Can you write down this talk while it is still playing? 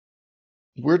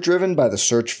We're driven by the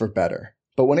search for better.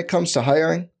 But when it comes to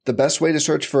hiring, the best way to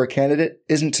search for a candidate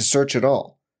isn't to search at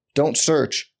all. Don't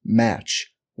search,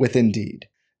 match with Indeed.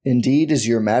 Indeed is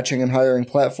your matching and hiring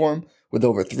platform with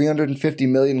over 350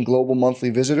 million global monthly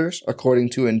visitors,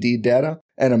 according to Indeed data,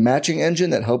 and a matching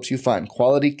engine that helps you find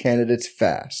quality candidates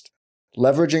fast.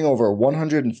 Leveraging over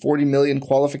 140 million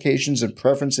qualifications and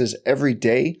preferences every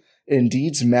day,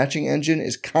 Indeed's matching engine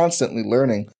is constantly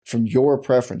learning from your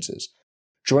preferences.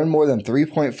 Join more than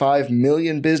 3.5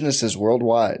 million businesses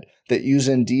worldwide that use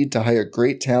Indeed to hire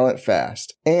great talent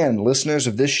fast. And listeners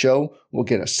of this show will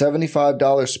get a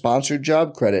 $75 sponsored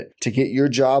job credit to get your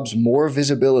jobs more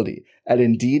visibility at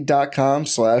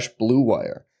Indeed.com/Blue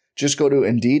Wire. Just go to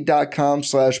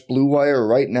Indeed.com/Blue Wire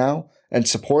right now and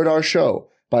support our show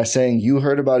by saying you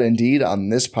heard about Indeed on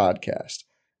this podcast.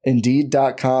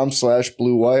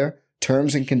 Indeed.com/Blue Wire.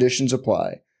 Terms and conditions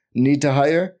apply. Need to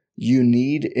hire? You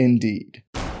need Indeed.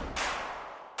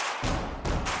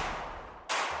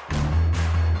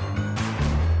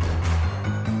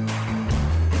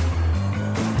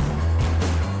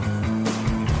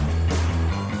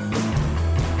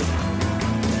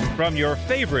 From your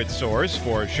favorite source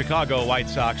for Chicago White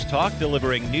Sox talk,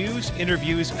 delivering news,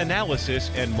 interviews,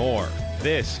 analysis, and more.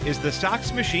 This is the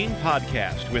Sox Machine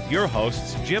Podcast with your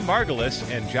hosts, Jim Margulis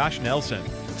and Josh Nelson.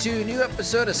 To a new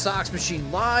episode of Sox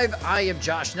Machine Live. I am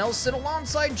Josh Nelson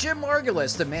alongside Jim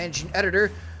Margulis, the managing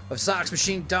editor of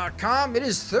SoxMachine.com. It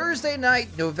is Thursday night,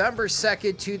 November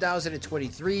 2nd,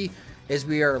 2023, as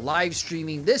we are live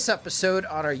streaming this episode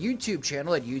on our YouTube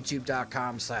channel at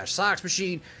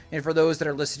youtube.com/SoxMachine. And for those that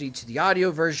are listening to the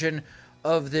audio version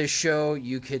of this show,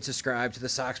 you can subscribe to the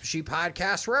Sox Machine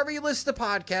Podcast wherever you listen to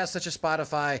podcasts such as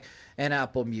Spotify and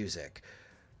Apple Music.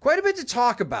 Quite a bit to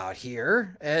talk about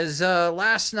here, as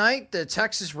last night the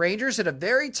Texas Rangers had a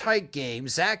very tight game.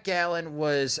 Zach Gallen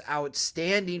was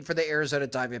outstanding for the Arizona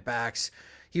Diamondbacks.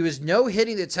 He was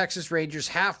no-hitting the Texas Rangers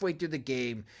halfway through the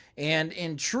game, and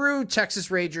in true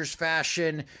Texas Rangers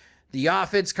fashion, the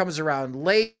offense comes around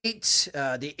late.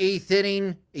 The eighth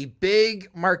inning, a big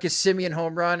Marcus Semien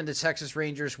home run, and the Texas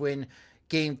Rangers win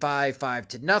Game 5,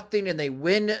 5-0, and they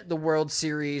win the World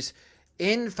Series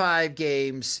in 5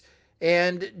 games.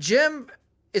 And Jim,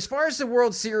 as far as the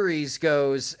World Series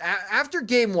goes, after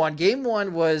Game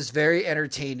 1 was very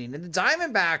entertaining. And the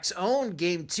Diamondbacks owned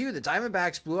Game 2. The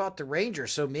Diamondbacks blew out the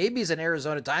Rangers. So maybe as an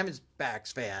Arizona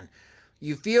Diamondbacks fan,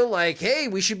 you feel like, hey,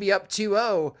 we should be up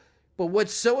 2-0. But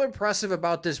what's so impressive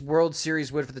about this World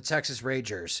Series win for the Texas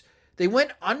Rangers, they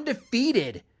went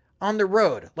undefeated on the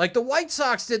road. Like the White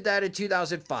Sox did that in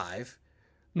 2005,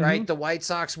 right? The White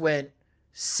Sox went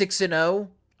 6-0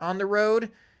 on the road.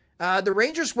 The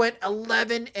Rangers went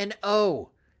 11-0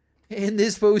 in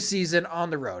this postseason on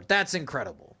the road. That's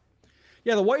incredible.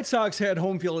 Yeah, the White Sox had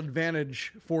home field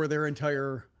advantage for their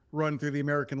entire run through the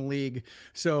American League,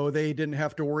 so they didn't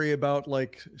have to worry about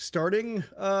like starting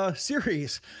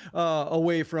series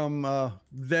away from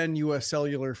then U.S.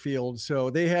 Cellular Field.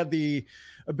 So they had the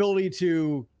ability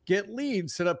to get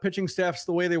leads, set up pitching staffs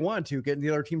the way they want to, get in the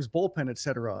other team's bullpen,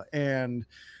 etc. And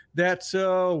that's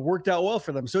worked out well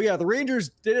for them. So yeah, the Rangers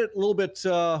did it a little bit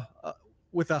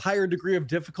with a higher degree of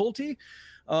difficulty,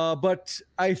 but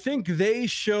I think they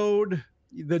showed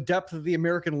the depth of the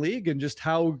American League and just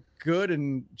how good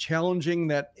and challenging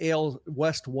that AL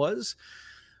West was.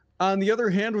 On the other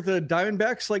hand, with the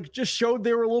Diamondbacks, like just showed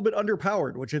they were a little bit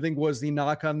underpowered, which I think was the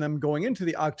knock on them going into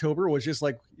the October, was just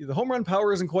like the home run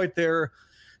power isn't quite there.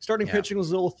 Starting pitching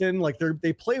was a little thin. Like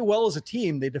they play well as a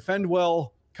team. They defend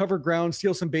well, cover ground,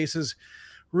 steal some bases,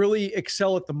 really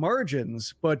excel at the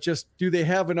margins, but just do they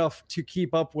have enough to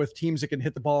keep up with teams that can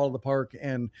hit the ball out of the park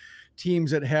and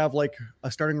teams that have like a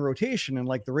starting rotation? And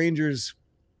like the Rangers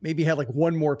maybe had like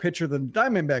one more pitcher than the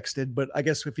Diamondbacks did, but I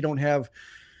guess if you don't have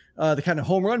the kind of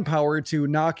home run power to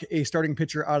knock a starting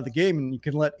pitcher out of the game and you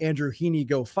can let Andrew Heaney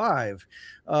go 5,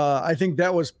 I think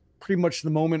that was pretty much the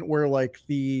moment where like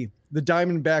the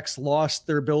Diamondbacks lost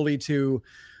their ability to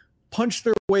punch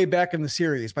their way back in the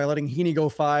series by letting Heaney go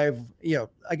 5. You know,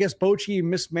 I guess Bochy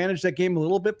mismanaged that game a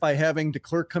little bit by having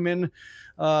DeClerc come in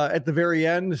at the very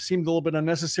end. It seemed a little bit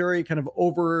unnecessary, kind of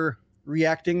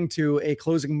overreacting to a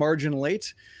closing margin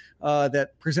late that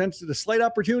presented a slight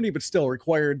opportunity, but still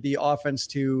required the offense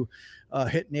to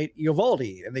hit Nate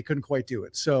Eovaldi, and they couldn't quite do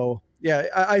it. So, yeah,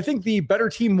 I think the better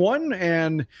team won,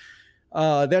 and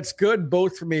that's good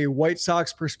both from a White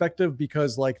Sox perspective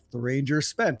because, like, the Rangers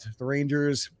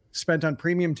spent on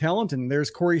premium talent, and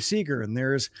there's Corey Seager, and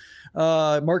there's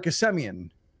Marcus Semien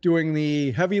doing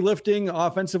the heavy lifting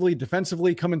offensively,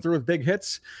 defensively, coming through with big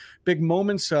hits, big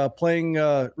moments, playing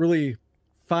really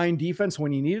fine defense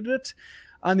when you needed it.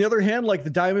 on the other hand, like the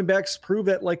Diamondbacks prove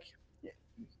that like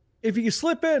if you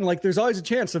slip in, like there's always a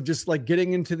chance of just like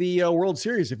getting into the World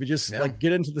Series if you just like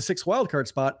get into the 6th wildcard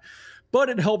spot. But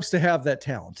it helps to have that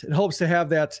talent. It helps to have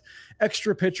that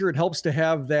extra pitcher. It helps to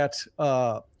have that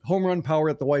home run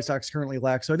power that the White Sox currently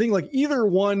lack. So I think like either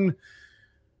one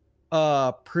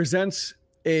presents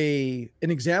an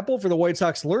example for the White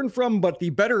Sox to learn from, but the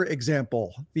better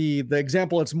example, the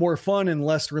example that's more fun and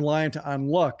less reliant on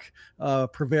luck,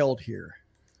 prevailed here.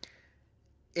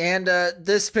 And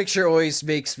this picture always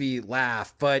makes me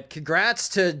laugh, but congrats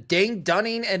to Dane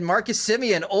Dunning and Marcus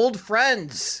Semien, old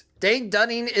friends. Dane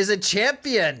Dunning is a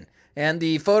champion. And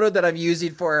the photo that I'm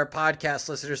using for our podcast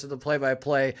listeners of the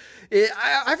play-by-play,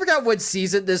 I forgot what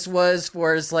season this was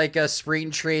for. It's like a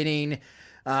spring training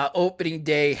opening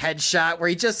day headshot where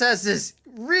he just has this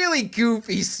really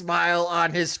goofy smile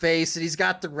on his face and he's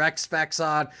got the rec specs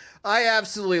on. I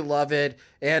absolutely love it.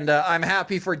 And I'm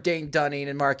happy for Dane Dunning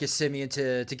and Marcus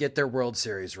Semien to get their World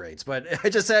Series rings. But I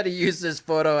just had to use this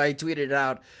photo. I tweeted it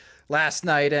out last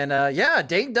night. And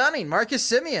Dane Dunning, Marcus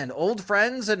Semien, old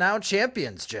friends and now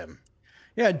champions, Jim.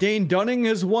 Yeah, Dane Dunning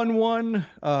has won one.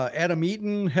 Adam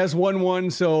Eaton has won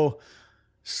one. So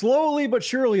slowly but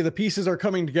surely the pieces are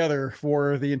coming together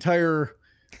for the entire,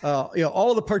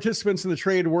 all the participants in the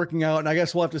trade working out. And I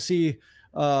guess we'll have to see,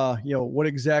 what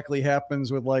exactly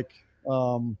happens with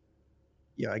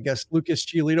I guess Lucas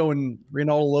Giolito and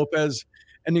Reynaldo Lopez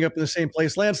ending up in the same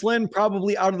place. Lance Lynn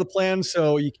probably out of the plan,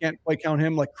 so you can't quite count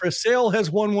him. Like Chris Sale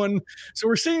has won one. So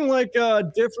we're seeing like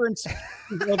difference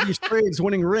of these trades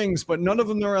winning rings, but none of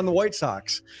them are on the White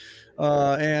Sox.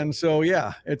 And so,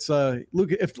 it's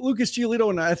if Lucas Giolito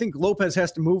and I think Lopez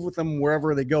has to move with them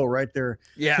wherever they go, right? They're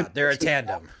a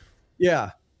tandem.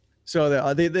 Yeah.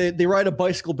 So they ride a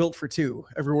bicycle built for two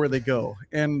everywhere they go.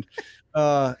 And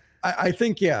I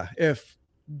think, if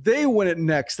they win it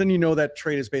next, then that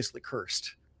trade is basically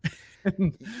cursed.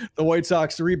 And the White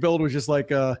Sox, the rebuild was just like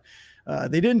they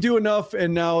didn't do enough,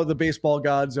 and now the baseball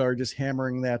gods are just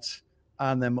hammering that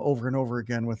on them over and over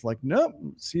again with like, nope.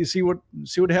 See what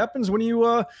happens when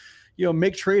you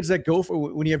make trades that go for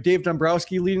when you have Dave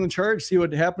Dombrowski leading the charge. See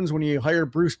what happens when you hire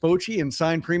Bruce Bochy and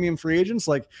sign premium free agents.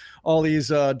 Like all these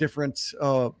different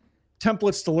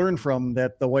templates to learn from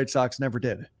that the White Sox never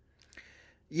did.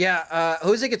 Yeah,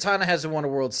 Jose Quintana hasn't won a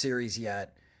World Series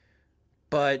yet.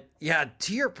 But,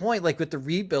 to your point, like with the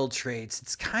rebuild trades,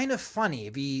 it's kind of funny.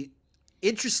 It'd be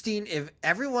interesting if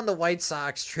everyone the White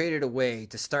Sox traded away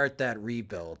to start that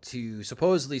rebuild, to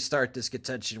supposedly start this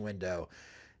contention window,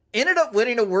 ended up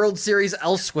winning a World Series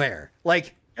elsewhere.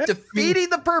 Like, defeating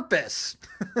the purpose.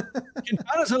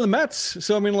 Quintana's on the Mets.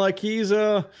 So, he's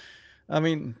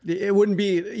it wouldn't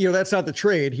be, that's not the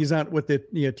trade. He's not with the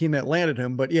team that landed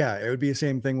him, but it would be the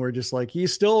same thing where just like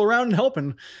he's still around and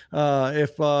helping.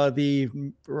 If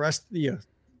the rest,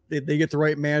 they get the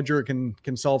right manager,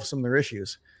 can solve some of their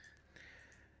issues.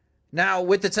 Now,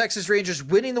 with the Texas Rangers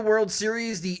winning the World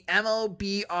Series, the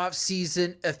MLB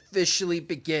offseason officially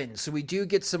begins. So we do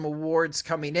get some awards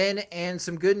coming in and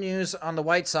some good news on the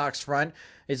White Sox front.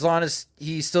 As long as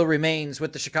he still remains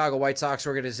with the Chicago White Sox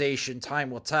organization,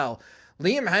 time will tell.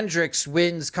 Liam Hendriks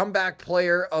wins Comeback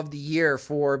Player of the Year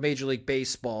for Major League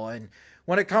Baseball. And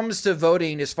when it comes to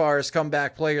voting as far as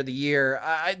Comeback Player of the Year,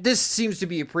 this seems to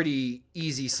be a pretty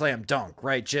easy slam dunk,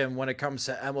 right, Jim, when it comes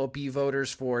to MLB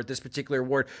voters for this particular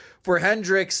award. For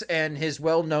Hendriks and his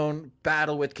well-known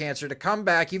battle with cancer to come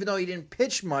back, even though he didn't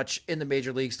pitch much in the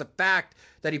major leagues, the fact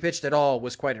that he pitched at all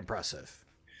was quite impressive.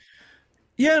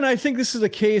 Yeah, and I think this is a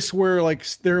case where like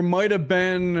there might have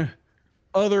been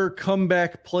other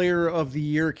Comeback Player of the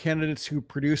Year candidates who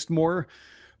produced more.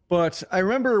 But I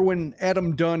remember when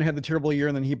Adam Dunn had the terrible year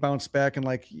and then he bounced back and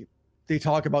like they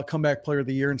talk about Comeback Player of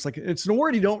the Year. And it's like, it's an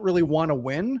award you don't really want to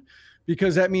win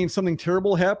because that means something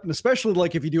terrible happened, especially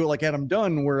like if you do it like Adam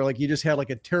Dunn, where like you just had like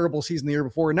a terrible season the year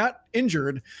before, not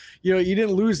injured, you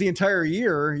didn't lose the entire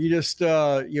year. You just,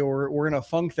 were in a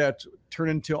funk that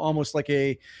turned into almost like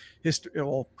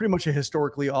pretty much a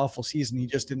historically awful season. He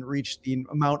just didn't reach the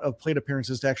amount of plate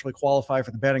appearances to actually qualify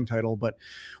for the batting title, but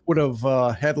would have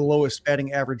had the lowest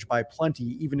batting average by plenty,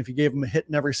 even if you gave him a hit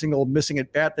in every single missing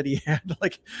at bat that he had.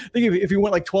 Like, I think if he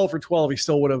went like 12 for 12, he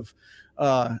still would have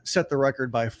set the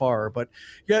record by far. But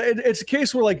yeah, it's a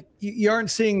case where like you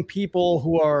aren't seeing people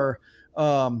who are,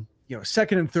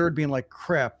 second and third being like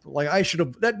crap. Like I should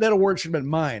have that award should have been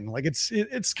mine. Like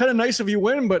it's kind of nice if you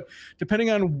win, but depending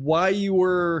on why you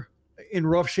were in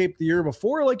rough shape the year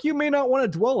before, like you may not want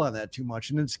to dwell on that too much.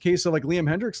 And it's a case of like Liam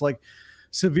Hendriks, like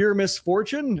severe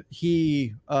misfortune.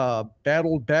 He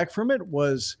battled back from it,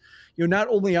 was, not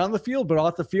only on the field, but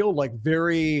off the field, like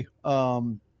very,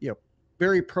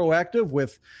 very proactive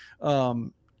with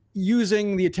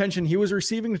using the attention he was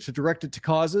receiving to direct it to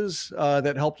causes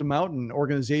that helped him out and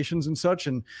organizations and such,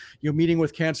 and meeting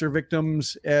with cancer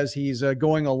victims as he's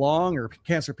going along, or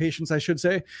cancer patients I should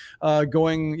say,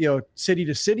 going city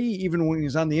to city even when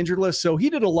he's on the injured list. So he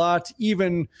did a lot,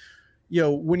 even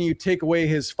when you take away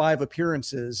his 5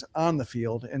 appearances on the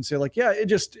field, and say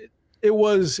it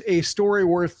was a story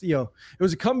worth, it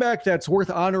was a comeback that's worth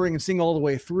honoring and seeing all the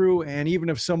way through. And even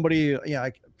if somebody,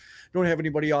 I don't have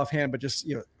anybody offhand, but just,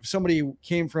 if somebody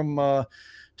came from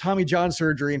Tommy John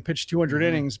surgery and pitched 200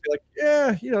 innings, be like,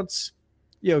 it's,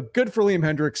 good for Liam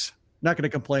Hendriks. Not going to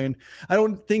complain. I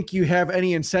don't think you have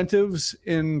any incentives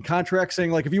in contract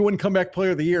saying, like, if you wouldn't come back player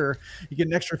of the year, you get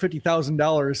an extra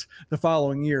 $50,000 the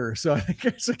following year. So I think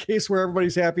it's a case where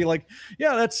everybody's happy. Like,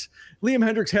 that's Liam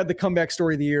Hendriks had the comeback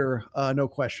story of the year. No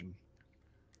question.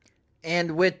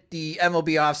 And with the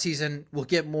MLB offseason, we'll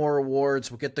get more awards.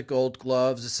 We'll get the Gold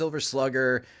Gloves. The Silver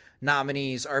Slugger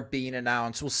nominees are being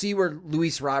announced. We'll see where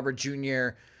Luis Robert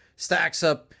Jr. stacks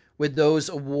up with those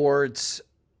awards.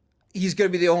 He's going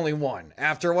to be the only one.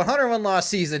 After a 101 loss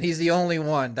season, he's the only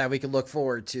one that we can look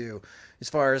forward to as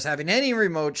far as having any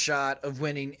remote shot of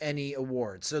winning any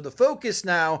award. So the focus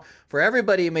now for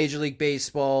everybody in Major League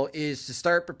Baseball is to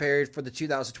start preparing for the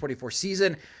 2024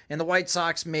 season. And the White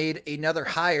Sox made another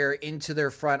hire into their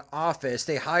front office.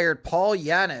 They hired Paul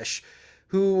Janisch,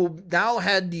 who now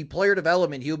had the player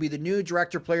development. He'll be the new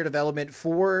director of player development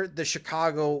for the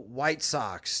Chicago White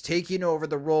Sox, taking over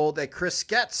the role that Chris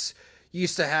Getz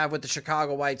used to have with the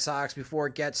Chicago White Sox before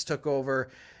Getz took over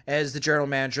as the general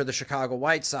manager of the Chicago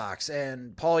White Sox.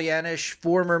 And Paul Janisch,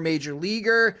 former major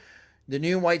leaguer, the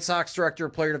new White Sox director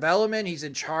of player development. He's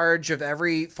in charge of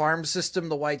every farm system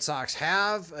the White Sox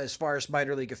have as far as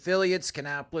minor league affiliates: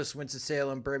 Kannapolis,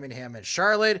 Winston-Salem, Birmingham, and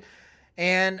Charlotte.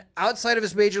 And outside of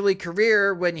his major league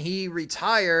career, when he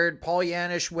retired, Paul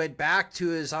Janisch went back to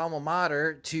his alma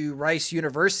mater, to Rice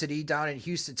University down in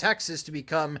Houston, Texas, to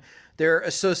become their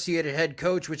associated head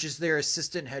coach, which is their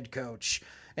assistant head coach.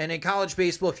 And in college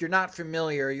baseball, if you're not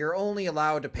familiar, you're only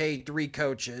allowed to pay 3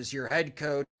 coaches, your head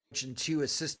coach and 2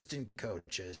 assistant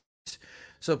coaches.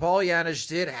 So Paul Janisch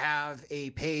did have a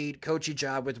paid coaching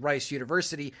job with Rice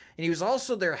University, and he was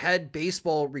also their head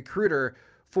baseball recruiter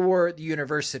for the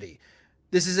university.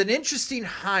 This is an interesting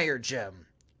hire, Jim,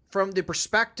 from the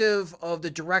perspective of the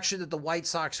direction that the White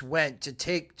Sox went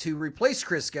to replace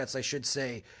Chris Getz, I should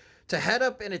say, to head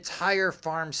up an entire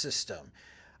farm system.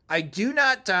 I do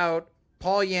not doubt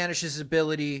Paul Janisch's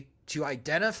ability to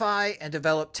identify and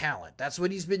develop talent. That's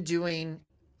what he's been doing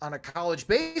on a college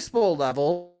baseball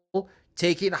level,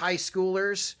 taking high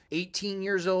schoolers, 18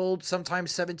 years old,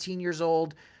 sometimes 17 years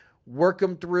old, work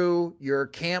them through your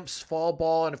camps, fall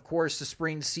ball, and of course the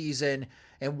spring season,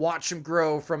 and watch them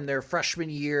grow from their freshman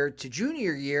year to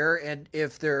junior year, and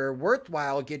if they're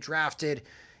worthwhile, get drafted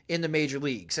in the major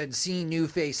leagues, and seeing new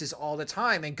faces all the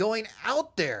time, and going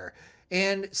out there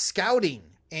and scouting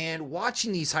and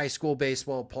watching these high school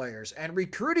baseball players and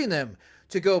recruiting them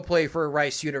to go play for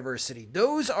Rice University.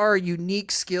 Those are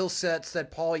unique skill sets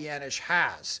that Paul Janisch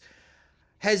has.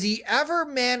 Has he ever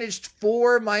managed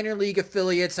 4 minor league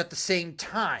affiliates at the same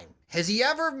time? Has he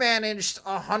ever managed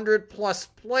 100+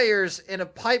 players in a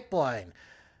pipeline?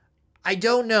 I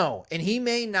don't know, and he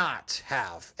may not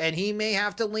have, and he may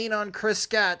have to lean on Chris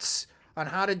Getz on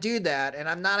how to do that, and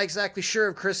I'm not exactly sure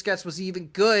if Chris Getz was even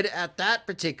good at that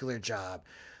particular job.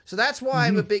 So that's why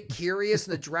I'm a bit curious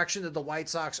in the direction that the White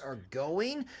Sox are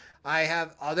going. I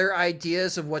have other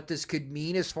ideas of what this could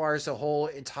mean as far as the whole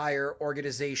entire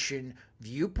organization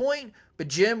viewpoint. But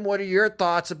Jim, what are your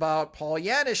thoughts about Paul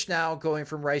Janisch now going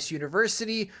from Rice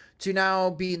University to now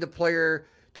being the player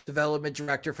development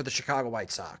director for the Chicago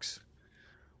White Sox?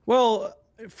 Well,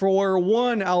 for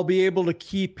one, I'll be able to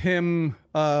keep him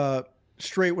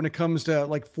straight when it comes to,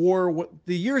 like, for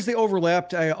the years they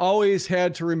overlapped, I always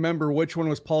had to remember which one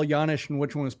was Paul Janisch and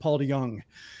which one was Paul DeYoung.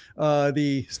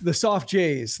 The soft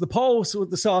J's, the Pauls with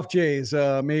the soft J's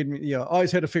made me,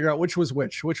 always had to figure out which was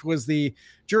the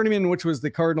journeyman, which was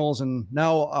the Cardinals, and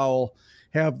now I'll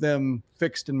have them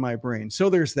fixed in my brain. So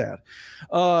there's that.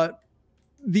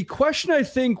 The question I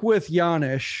think with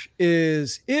Janisch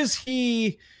is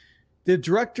he the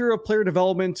director of player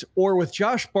development, or with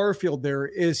Josh Barfield there,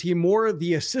 is he more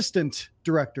the assistant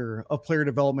director of player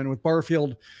development, with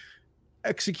Barfield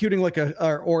executing like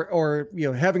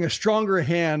having a stronger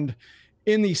hand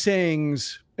in the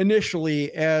sayings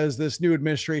initially as this new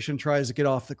administration tries to get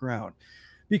off the ground?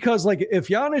 Because, like, if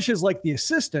Janisch is like the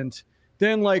assistant,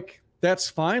 then, like, that's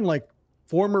fine. Like,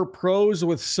 former pros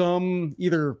with some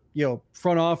either,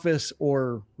 front office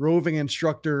or roving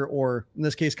instructor, or in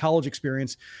this case, college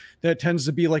experience, that tends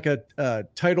to be like a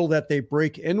title that they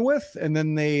break in with. And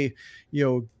then they,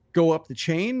 go up the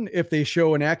chain if they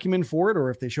show an acumen for it, or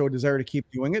if they show a desire to keep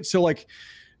doing it. So like,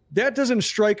 that doesn't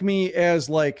strike me as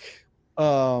like,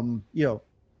 in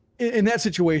that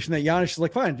situation that Giannis is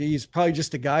like, fine, he's probably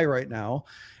just a guy right now,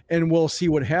 and we'll see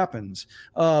what happens.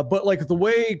 But like the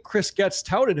way Chris Getz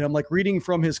touted him, like reading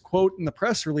from his quote in the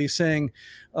press release saying,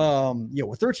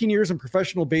 with 13 years in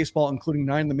professional baseball, including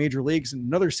 9 in the major leagues and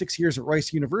another 6 years at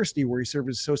Rice University, where he served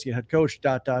as associate head coach,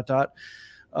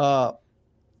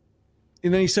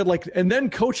 and then he said, like, and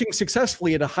then coaching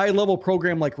successfully at a high level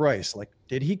program like Rice. Like,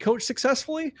 did he coach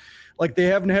successfully? Like, they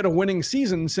haven't had a winning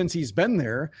season since he's been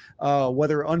there,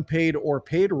 whether unpaid or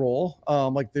paid role.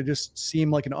 Like, they just seem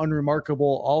like an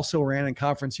unremarkable, also ran in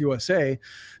Conference USA.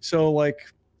 So like,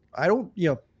 I don't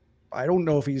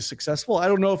know if he's successful. I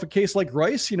don't know if a case like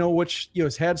Rice, which,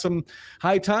 has had some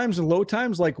high times and low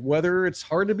times, like whether it's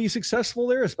hard to be successful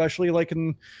there, especially like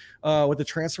in with the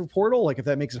transfer portal, like if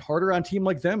that makes it harder on a team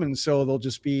like them. And so they'll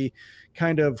just be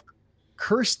kind of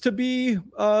cursed to be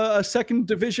a second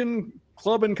division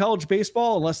club in college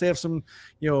baseball, unless they have some,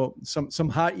 some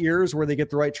hot years where they get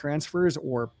the right transfers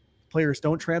or players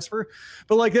don't transfer.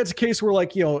 But like, that's a case where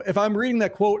like, if I'm reading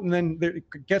that quote and then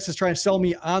Getz is trying to sell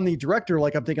me on the director,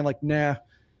 like I'm thinking like, nah,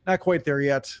 not quite there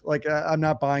yet. Like I'm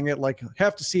not buying it. Like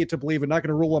have to see it to believe it. Not going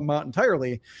to rule them out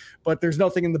entirely, but there's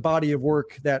nothing in the body of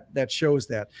work that shows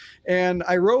that. And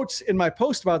I wrote in my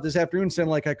post about this afternoon saying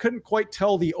like, I couldn't quite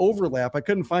tell the overlap. I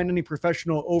couldn't find any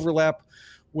professional overlap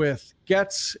with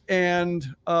Getz and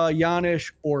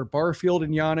Giannis, or Barfield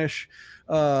and Giannis.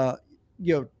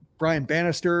 Brian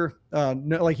Bannister,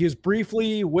 like he was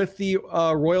briefly with the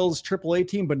Royals AAA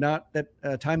team, but not that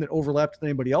time that overlapped with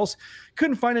anybody else.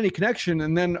 Couldn't find any connection.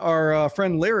 And then our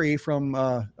friend Larry from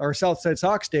our Southside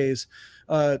Sox days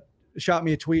shot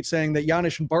me a tweet saying that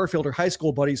Giannis and Barfield are high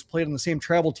school buddies, played on the same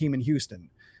travel team in Houston.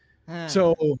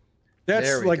 So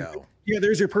that's like,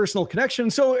 there's your personal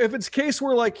connection. So if it's a case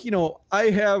where like,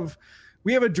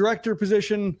 we have a director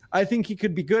position, I think he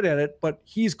could be good at it, but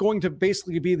he's going to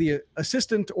basically be the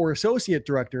assistant or associate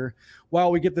director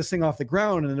while we get this thing off the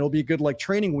ground, and it'll be good like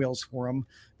training wheels for him.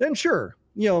 Then sure,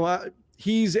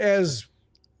 he's as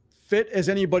fit as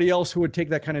anybody else who would take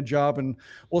that kind of job, and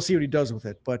we'll see what he does with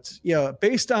it. But yeah,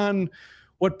 based on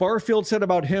what Barfield said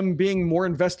about him being more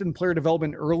invested in player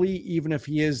development early, even if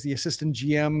he is the assistant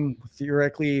GM,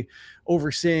 theoretically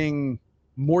overseeing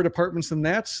more departments than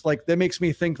that, like that makes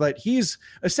me think that he's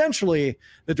essentially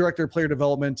the director of player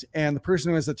development, and the person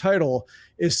who has the title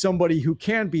is somebody who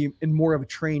can be in more of a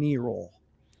trainee role.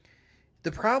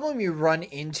 The problem you run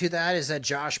into that is that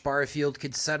Josh Barfield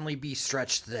could suddenly be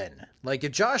stretched thin. Like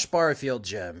if Josh Barfield,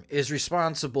 Jim, is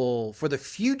responsible for the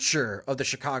future of the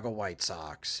Chicago White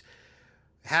Sox,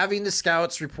 having the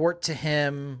scouts report to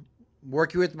him,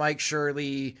 working with Mike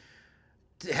Shirley,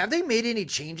 have they made any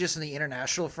changes in the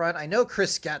international front? I know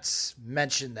Chris Getz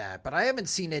mentioned that, but I haven't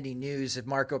seen any news if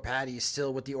Marco Patti is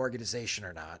still with the organization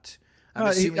or not. I'm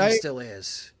assuming he still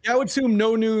is. Yeah, I would assume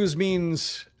no news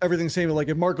means everything's same. Like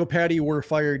if Marco Patti were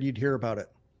fired, you'd hear about it.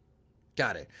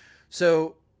 Got it.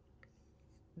 So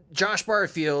Josh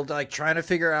Barfield, like trying to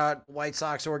figure out White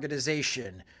Sox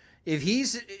organization. If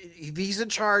he's in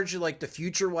charge of like the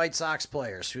future White Sox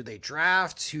players, who they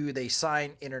draft, who they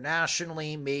sign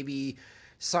internationally, maybe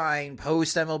sign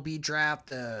post MLB draft,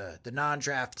 the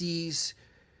non-draftees.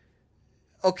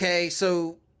 Okay,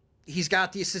 so he's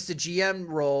got the assistant GM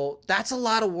role. That's a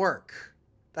lot of work.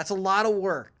 That's a lot of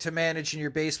work to manage in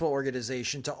your baseball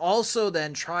organization, to also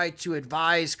then try to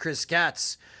advise Chris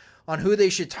Getz on who they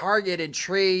should target in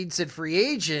trades and free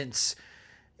agents.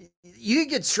 You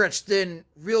get stretched thin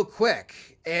real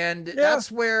quick. And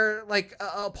that's where like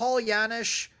Paul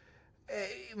Giannis,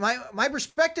 my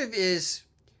perspective is,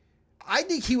 I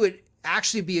think he would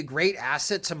actually be a great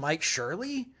asset to Mike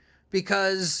Shirley,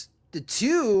 because the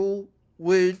two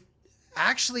would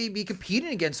actually be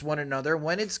competing against one another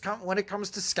when it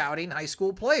comes to scouting high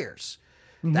school players.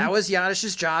 Mm-hmm. That was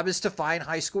Giannis's job, is to find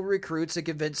high school recruits and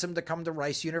convince them to come to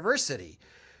Rice University.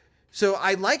 So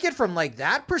I like it from like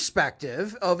that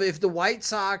perspective of, if the White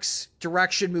Sox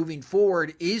direction moving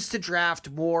forward is to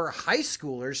draft more high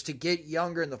schoolers to get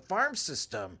younger in the farm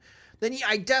system, then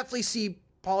I definitely see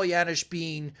Paul Giannis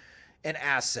being an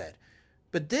asset.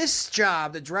 But this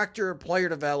job, the director of player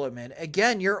development,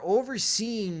 again, you're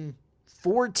overseeing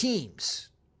 4 teams: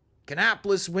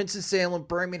 Kannapolis, Winston-Salem,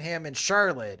 Birmingham, and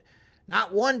Charlotte,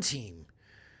 not one team.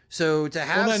 So to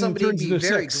have somebody be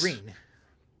very green.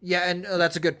 Yeah, and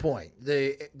that's a good point.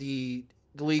 The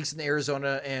the leagues in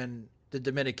Arizona and the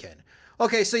Dominican.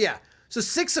 Okay, so yeah. So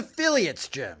 6 affiliates,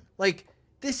 Jim. Like,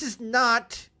 this is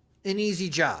not an easy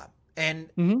job.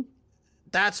 And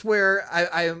that's where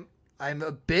I'm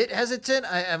a bit hesitant.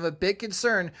 I'm a bit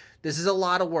concerned. This is a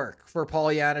lot of work for Paul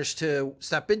Janisch to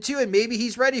step into, and maybe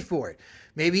he's ready for it.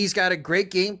 Maybe he's got a great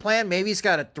game plan. Maybe he's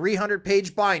got a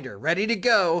 300-page binder ready to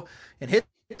go and hit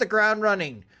the ground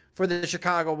running for the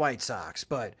Chicago White Sox.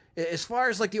 But as far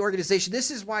as like the organization,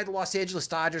 this is why the Los Angeles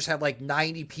Dodgers have like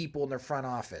 90 people in their front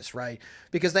office, right?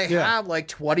 Because they have like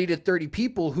 20 to 30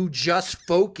 people who just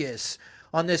focus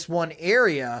on this one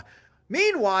area.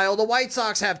 Meanwhile, the White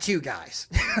Sox have 2 guys,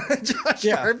 Josh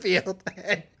Barfield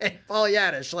and Paul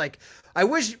Janisch. Like, I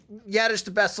wish Janisch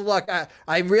the best of luck.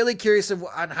 I'm really curious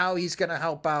on how he's going to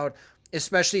help out,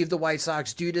 especially if the White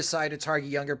Sox do decide to target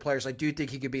younger players. I do think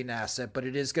he could be an asset, but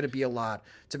it is going to be a lot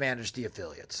to manage the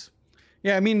affiliates.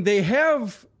 Yeah, I mean, they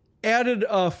have added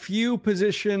a few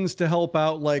positions to help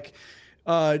out, like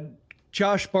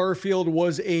Josh Barfield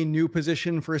was a new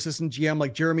position for assistant GM,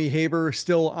 like Jeremy Haber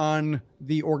still on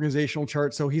the organizational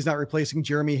chart. So he's not replacing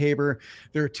Jeremy Haber.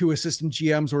 There are 2 assistant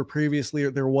GMs where previously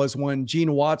there was one.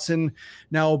 Gene Watson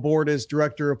now aboard as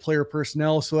director of player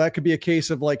personnel. So that could be a case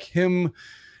of like him,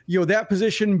 that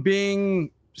position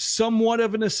being somewhat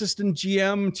of an assistant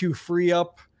GM to free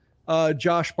up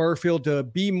Josh Barfield to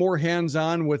be more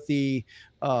hands-on with the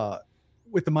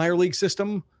minor league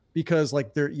system. Because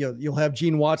like there, you'll have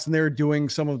Gene Watson there doing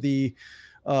some of the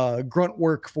grunt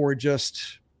work for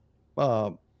just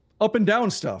up and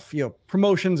down stuff,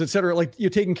 promotions, et cetera. Like you're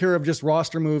taking care of just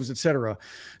roster moves, et cetera.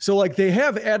 So like they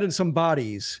have added some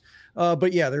bodies,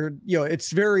 but yeah, they're,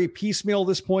 it's very piecemeal at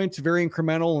this point. It's very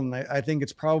incremental. And I think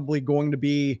it's probably going to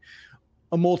be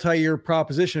a multi-year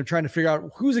proposition of trying to figure out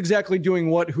who's exactly doing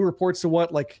what, who reports to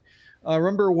what. Like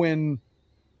remember when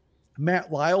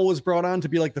Matt Lyle was brought on to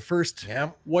be like the first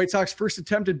White Sox first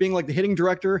attempt at being like the hitting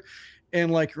director,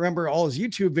 and like remember all his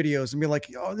YouTube videos and be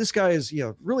like, oh, this guy is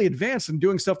really advanced and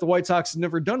doing stuff the White Sox had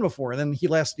never done before. And then he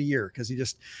lasted a year because he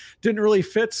just didn't really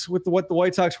fit with what the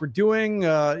White Sox were doing.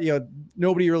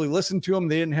 Nobody really listened to him.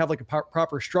 They didn't have like a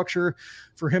proper structure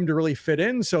for him to really fit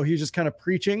in. So he was just kind of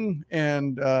preaching,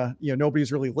 and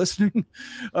nobody's really listening.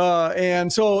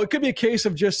 And so it could be a case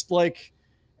of just like,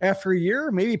 after a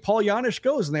year, maybe Paul Janisch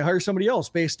goes and they hire somebody else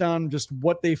based on just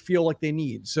what they feel like they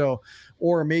need. So,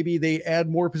 or maybe they add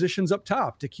more positions up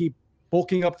top to keep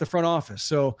bulking up the front office.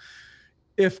 So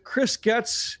if Chris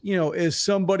Getz, is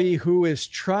somebody who is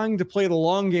trying to play the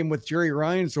long game with Jerry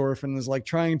Reinsdorf and is like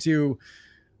trying to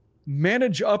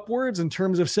manage upwards in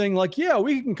terms of saying like, yeah,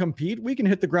 we can compete, we can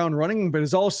hit the ground running, but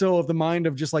is also of the mind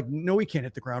of just like, no, we can't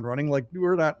hit the ground running. Like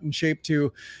we're not in shape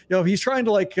to, he's trying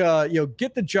to like,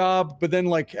 get the job, but then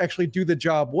like actually do the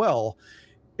job well.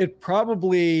 You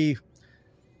probably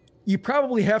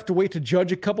have to wait to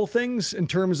judge a couple things in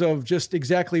terms of just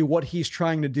exactly what he's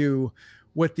trying to do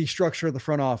with the structure of the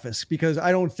front office, because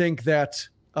I don't think that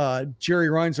Jerry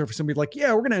Reinsdorf is somebody like,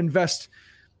 yeah, we're going to invest,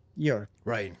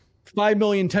 right, $5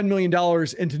 million, $10 million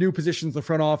into new positions in the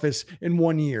front office in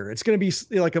 1 year. It's going to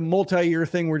be like a multi-year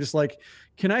thing. We're just like,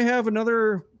 can I have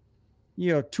another,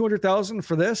 200,000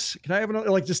 for this? Can I have another,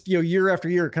 like just, year after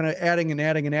year, kind of adding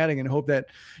and hope that,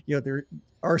 there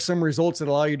are some results that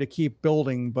allow you to keep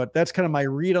building. But that's kind of my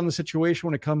read on the situation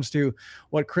when it comes to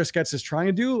what Chris Getz is trying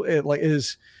to do.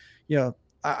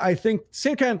 I think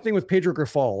same kind of thing with Pedro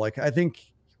Grifol. Like, I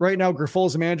think right now Grifol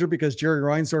is the manager because Jerry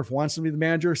Reinsdorf wants to be the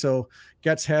manager. So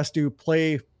Getz has to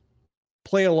play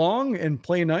along and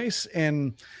play nice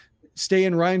and stay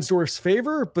in Reinsdorf's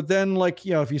favor. But then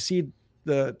if you see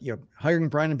hiring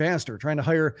Brian Bannister, trying to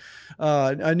hire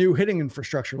a new hitting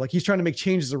infrastructure, like he's trying to make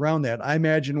changes around that. I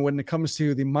imagine when it comes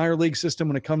to the minor league system,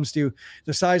 when it comes to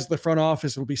the size of the front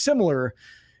office, it'll be similar.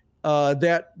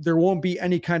 That there won't be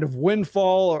any kind of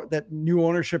windfall or that new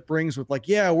ownership brings with like,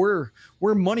 yeah, we're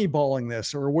moneyballing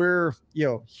this, or we're,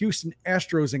 Houston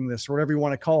Astrosing this, or whatever you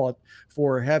want to call it,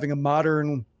 for having a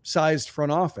modern sized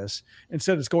front office.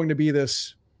 Instead, it's going to be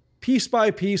this piece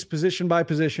by piece, position by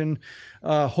position,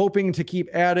 hoping to keep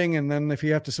adding. And then if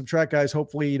you have to subtract guys,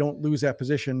 hopefully you don't lose that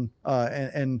position.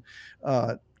 Reinsdorf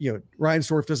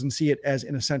doesn't see it as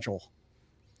an essential.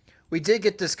 We did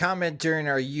get this comment during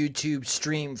our YouTube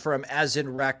stream from As in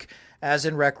Rec. As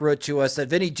in Rec wrote to us that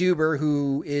Vinny Duber,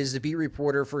 who is the beat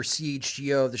reporter for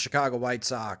CHGO of the Chicago White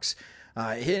Sox,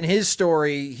 in his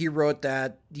story, he wrote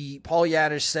that Paul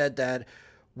Janisch said that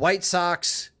White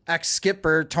Sox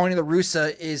ex-skipper Tony La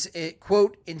Russa is,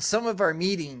 quote, in some of our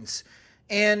meetings.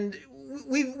 And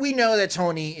we know that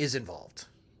Tony is involved.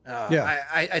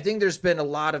 I think there's been a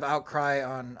lot of outcry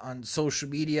on social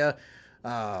media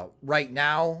right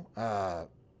now,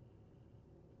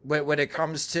 when it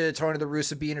comes to Tony La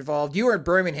Russa being involved. You were in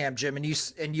Birmingham, Jim, and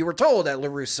you were told that La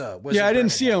Russa was. Yeah, I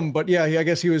didn't see him, but yeah, I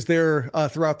guess he was there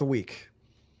throughout the week.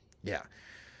 Yeah.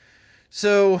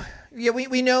 So, yeah,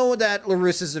 we know that La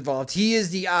Russa's involved. He is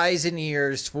the eyes and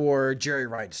ears for Jerry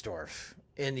Reinsdorf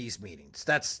in these meetings.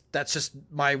 That's just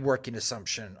my working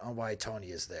assumption on why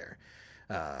Tony is there.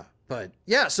 But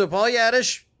yeah, so Paul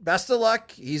Yadish, best of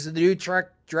luck. He's the new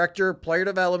director of player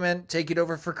development, taking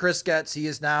over for Chris Getz. He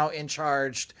is now in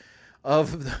charge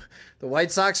of the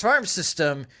White Sox farm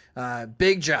system.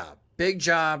 Big job.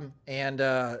 And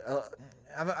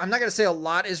I'm not going to say a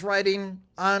lot is riding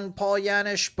on Paul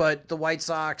Yanish, but the White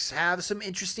Sox have some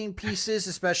interesting pieces,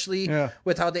 especially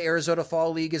with how the Arizona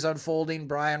Fall League is unfolding.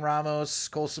 Brian Ramos,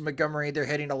 Colson Montgomery, they're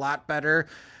hitting a lot better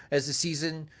as the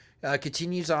season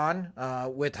continues on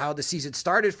with how the season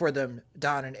started for them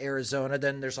down in Arizona.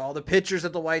 Then there's all the pitchers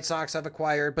that the White Sox have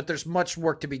acquired, but there's much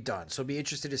work to be done. So be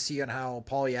interested to see on how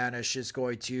Paul Yanish is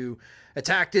going to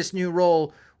attack this new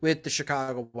role with the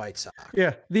Chicago White Sox.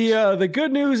 Yeah. The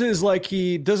good news is like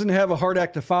he doesn't have a hard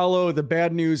act to follow. The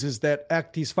bad news is that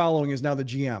act he's following is now the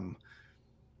GM.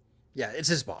 Yeah, it's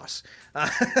his boss.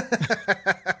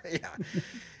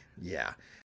 Yeah.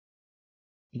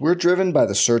 We're driven by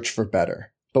the search for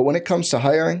better. But when it comes to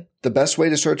hiring, the best way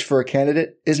to search for a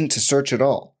candidate isn't to search at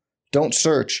all. Don't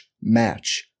search,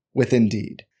 match with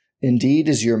Indeed. Indeed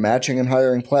is your matching and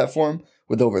hiring platform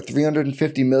with over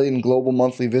 350 million global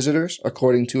monthly visitors,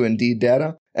 according to Indeed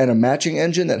data, and a matching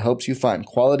engine that helps you find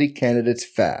quality candidates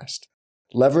fast.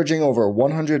 Leveraging over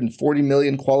 140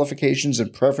 million qualifications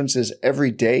and preferences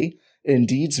every day,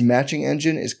 Indeed's matching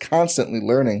engine is constantly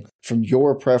learning from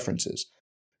your preferences.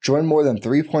 Join more than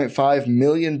 3.5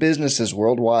 million businesses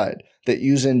worldwide that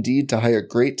use Indeed to hire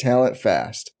great talent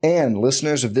fast. And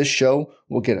listeners of this show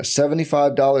will get a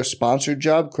 $75 sponsored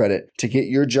job credit to get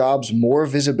your jobs more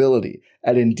visibility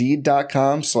at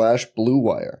Indeed.com/Blue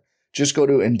Wire. Just go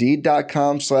to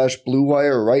Indeed.com/Blue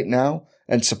Wire right now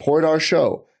and support our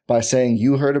show by saying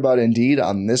you heard about Indeed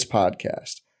on this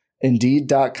podcast.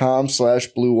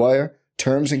 Indeed.com/Blue Wire.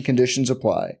 Terms and conditions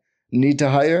apply. Need to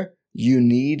hire? You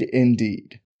need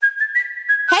Indeed.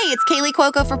 Hey, it's Kaylee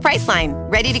Cuoco for Priceline.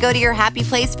 Ready to go to your happy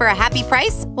place for a happy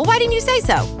price? Well, why didn't you say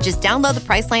so? Just download the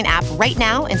Priceline app right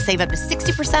now and save up to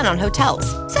 60% on hotels.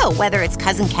 So whether it's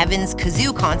Cousin Kevin's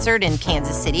Kazoo Concert in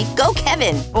Kansas City, go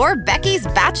Kevin, or Becky's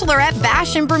Bachelorette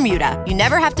Bash in Bermuda, you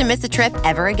never have to miss a trip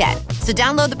ever again. So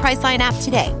download the Priceline app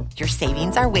today. Your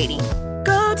savings are waiting.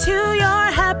 Go to your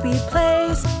happy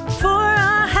place for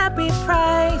a happy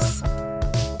price.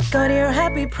 Go to your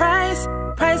happy price,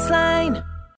 Priceline.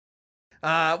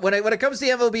 When it comes to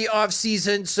the MLB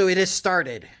offseason, so it has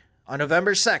started on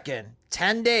November 2nd,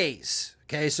 10 days.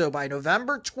 Okay, so by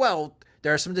November 12th,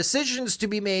 there are some decisions to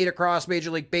be made across Major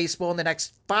League Baseball in the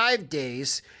next 5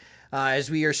 days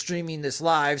as we are streaming this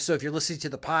live. So if you're listening to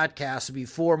the podcast, it'll be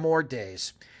 4 more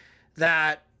days.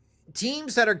 That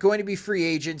teams that are going to be free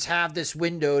agents have this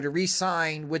window to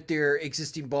re-sign with their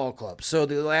existing ball club. So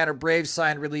the Atlanta Braves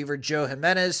signed reliever Joe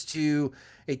Jimenez to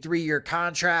a 3-year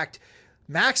contract.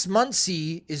 Max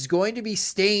Muncy is going to be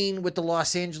staying with the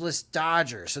Los Angeles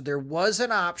Dodgers. So there was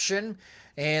an option,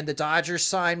 and the Dodgers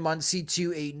signed Muncy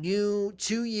to a new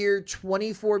 2-year,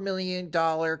 $24 million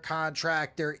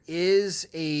contract. There is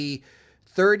a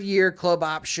third-year club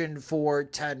option for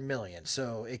 $10 million.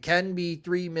 So it can be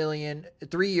 3 years,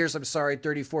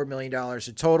 $34 million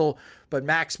in total. But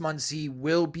Max Muncy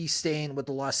will be staying with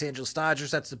the Los Angeles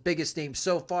Dodgers. That's the biggest name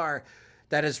so far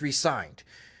that is re-signed.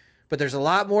 But there's a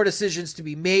lot more decisions to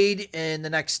be made in the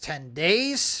next 10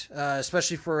 days,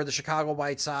 especially for the Chicago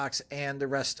White Sox and the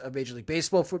rest of Major League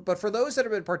Baseball. But for those that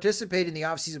have been participating in the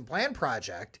offseason plan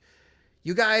project,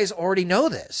 you guys already know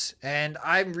this. And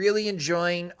I'm really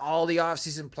enjoying all the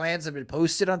offseason plans that have been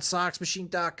posted on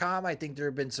SoxMachine.com. I think there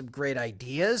have been some great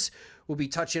ideas. We'll be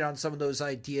touching on some of those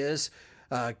ideas,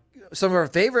 some of our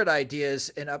favorite ideas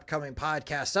in upcoming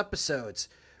podcast episodes.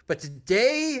 But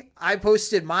today I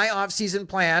posted my offseason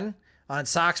plan on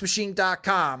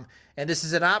SoxMachine.com, and this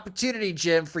is an opportunity,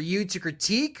 Jim, for you to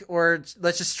critique or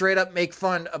let's just straight up make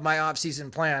fun of my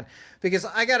offseason plan, because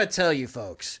I got to tell you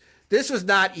folks, this was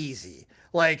not easy.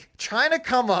 Like trying to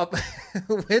come up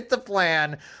with the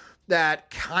plan that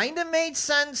kind of made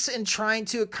sense in trying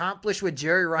to accomplish what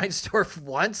Jerry Reinsdorf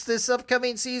wants this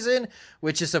upcoming season,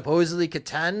 which is supposedly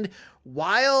contend,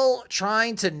 while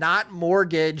trying to not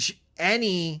mortgage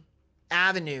any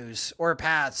avenues or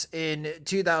paths in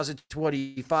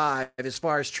 2025 as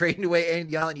far as trading away any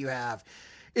talent you have,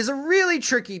 is a really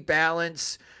tricky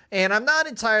balance. And I'm not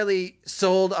entirely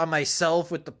sold on myself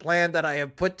with the plan that I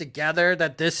have put together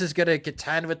that this is going to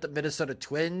contend with the Minnesota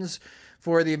Twins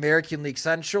for the American League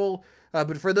Central.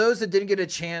 But for those that didn't get a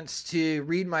chance to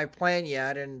read my plan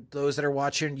yet, and those that are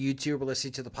watching YouTube or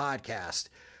listening to the podcast,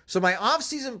 so my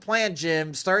offseason plan,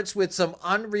 Jim, starts with some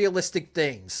unrealistic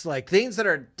things, like things that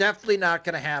are definitely not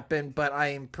going to happen, but I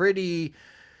am pretty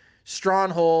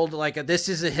stronghold, like this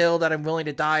is a hill that I'm willing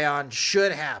to die on,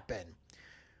 should happen.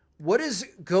 What is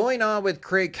going on with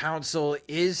Craig Counsell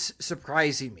is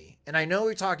surprising me. And I know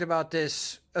we talked about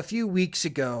this a few weeks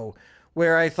ago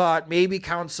where I thought maybe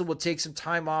Counsell would take some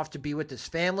time off to be with his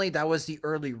family. That was the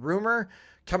early rumor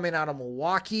coming out of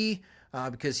Milwaukee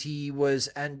because he was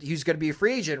going to be a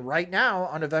free agent. Right now,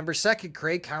 on November 2nd,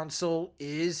 Craig Counsell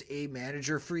is a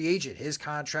manager free agent. His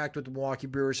contract with the Milwaukee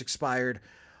Brewers expired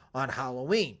on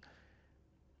Halloween.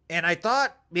 And I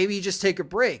thought maybe he'd just take a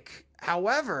break.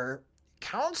 However,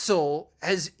 Counsell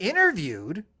has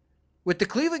interviewed with the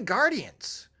Cleveland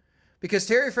Guardians because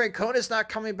Terry Francona is not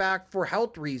coming back for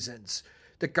health reasons.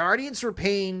 The Guardians were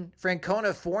paying Francona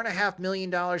 $4.5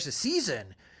 million a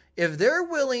season. If they're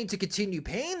willing to continue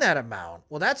paying that amount,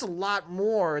 well, that's a lot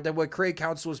more than what Craig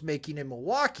Counsell was making in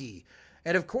Milwaukee.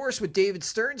 And of course, with David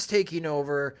Stearns taking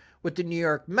over with the New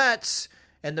York Mets,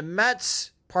 and the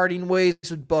Mets parting ways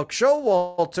with Buck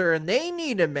Showalter, and they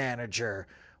need a manager.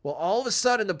 Well, all of a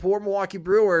sudden, the poor Milwaukee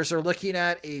Brewers are looking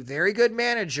at a very good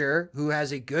manager who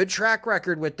has a good track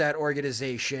record with that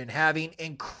organization, having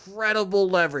incredible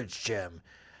leverage, Jim.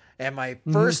 And my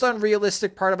first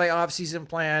unrealistic part of my offseason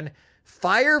plan,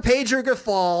 fire Pedro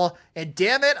Grifol, and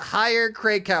damn it, hire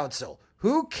Craig Counsell.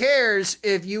 Who cares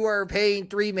if you are paying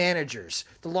 3 managers?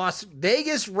 The Las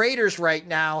Vegas Raiders right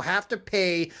now have to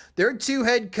pay their 2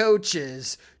 head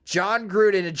coaches, John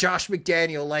Gruden and Josh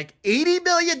McDaniel, like $80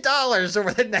 million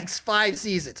over the next 5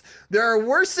 seasons. There are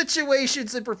worse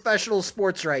situations in professional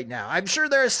sports right now. I'm sure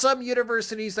there are some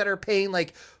universities that are paying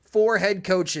like 4 head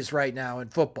coaches right now in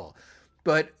football.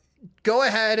 But go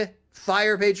ahead,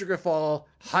 fire Pedro Grifol,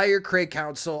 hire Craig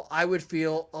Counsell. I would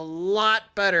feel a lot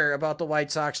better about the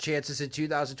White Sox chances in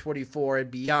 2024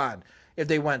 and beyond if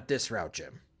they went this route,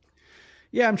 Jim.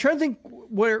 Yeah, I'm trying to think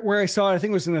where I saw it. I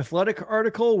think it was an Athletic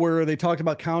article where they talked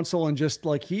about Counsell and just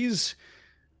like he's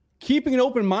keeping an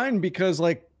open mind because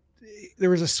like there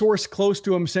was a source close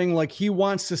to him saying like he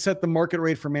wants to set the market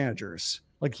rate for managers.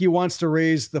 Like he wants to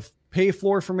raise the pay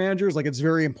floor for managers. Like it's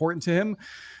very important to him.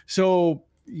 So,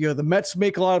 you know, the Mets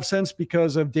make a lot of sense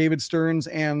because of David Stearns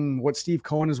and what Steve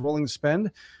Cohen is willing to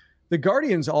spend. The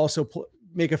Guardians also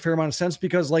make a fair amount of sense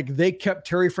because like they kept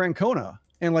Terry Francona.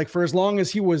 And like for as long as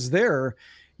he was there,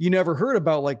 you never heard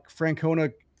about like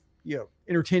Francona, you know,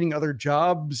 entertaining other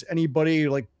jobs, anybody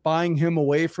like buying him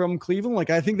away from Cleveland. Like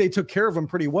I think they took care of him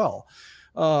pretty well.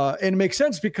 And it makes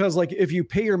sense because like if you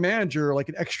pay your manager like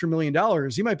an extra $1 million,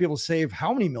 you might be able to save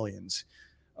how many millions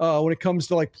when it comes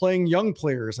to like playing young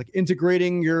players, like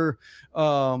integrating your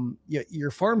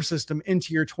farm system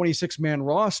into your 26-man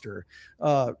roster,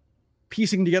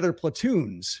 piecing together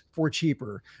platoons for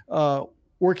cheaper,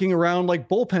 working around like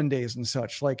bullpen days and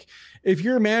such. Like if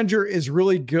your manager is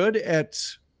really good at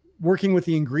working with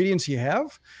the ingredients you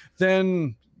have,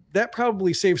 then that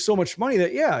probably saves so much money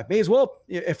that, yeah, may as well,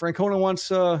 if Francona wants,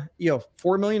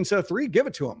 $4 million instead of 3, give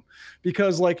it to him.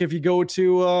 Because like, if you go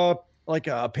to like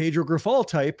a Pedro Grifol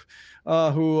type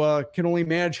who can only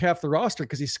manage half the roster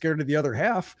because he's scared of the other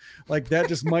half, like that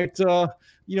just might,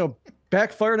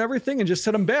 backfire and everything and just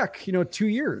set him back, 2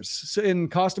 years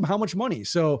and cost him how much money.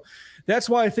 So that's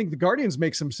why I think the Guardians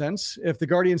make some sense. If the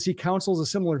Guardians see Counsell as a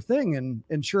similar thing,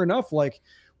 and sure enough, like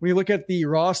when you look at the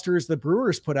rosters the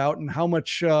Brewers put out and how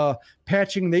much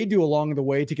patching they do along the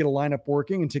way to get a lineup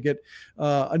working and to get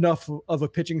enough of a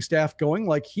pitching staff going,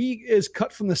 like he is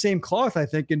cut from the same cloth, I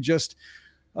think, and just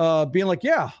being like,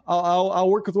 yeah, I'll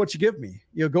work with what you give me,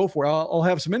 go for it. I'll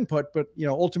have some input, but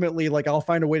ultimately like I'll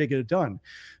find a way to get it done.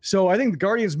 So I think the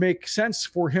Guardians make sense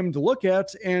for him to look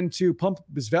at and to pump up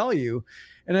his value.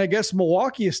 And I guess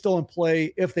Milwaukee is still in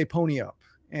play if they pony up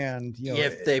and,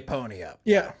 if they pony up.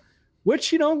 Yeah.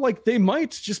 Which, like they might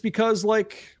just because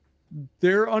like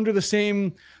they're under the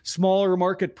same smaller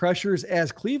market pressures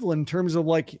as Cleveland in terms of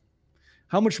like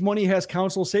how much money has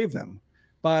Counsell saved them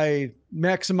by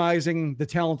maximizing the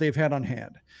talent they've had on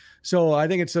hand. So I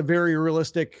think it's a very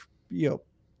realistic,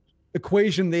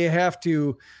 equation they have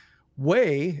to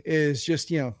weigh is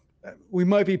just, we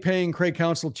might be paying Craig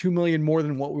Counsell $2 million more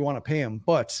than what we want to pay him,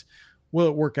 but will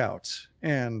it work out?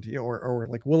 And, or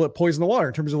like, will it poison the water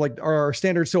in terms of like, are our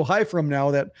standards so high for him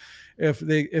now that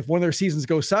if one of their seasons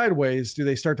go sideways, do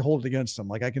they start to hold it against them?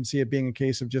 Like I can see it being a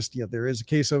case of just, there is a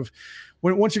case of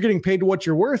once you're getting paid to what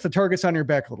you're worth, the target's on your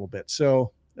back a little bit.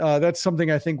 So that's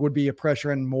something I think would be a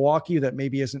pressure in Milwaukee that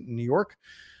maybe isn't in New York,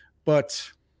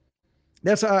 but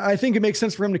I think it makes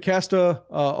sense for him to cast a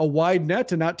wide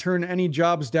net and not turn any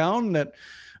jobs down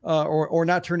or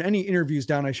not turn any interviews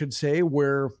down, I should say,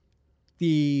 where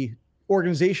the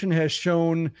organization has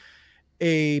shown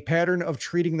a pattern of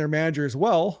treating their managers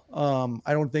well.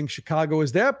 I don't think Chicago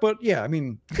is that, but yeah, I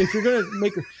mean, if you're going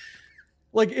to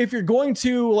if you're going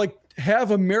to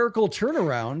have a miracle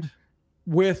turnaround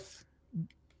with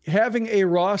having a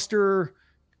roster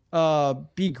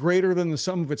be greater than the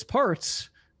sum of its parts,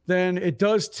 then it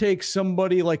does take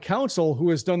somebody like Counsell who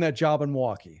has done that job in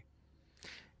Milwaukee.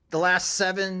 The last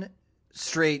 7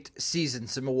 straight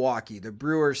seasons in Milwaukee, the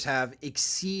Brewers have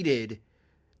exceeded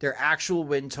their actual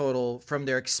win total from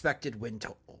their expected win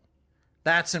total.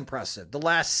 That's impressive. The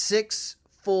last 6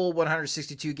 full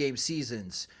 162 game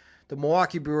seasons, the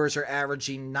Milwaukee Brewers are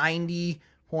averaging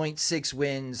 90.6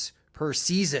 wins per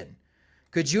season.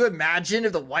 Could you imagine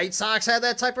if the White Sox had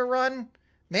that type of run?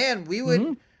 Man,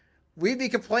 we'd be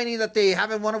complaining that they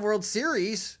haven't won a World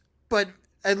Series, but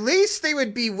at least they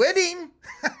would be winning.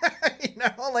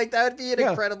 That would be an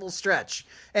incredible stretch.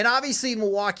 And obviously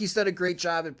Milwaukee's done a great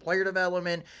job in player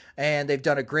development, and they've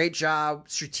done a great job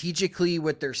strategically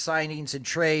with their signings and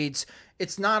trades.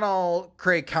 It's not all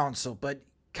Craig Counsell, but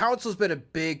Counsell's been a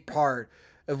big part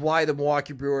of why the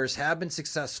Milwaukee Brewers have been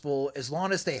successful as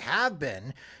long as they have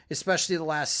been, especially the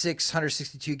last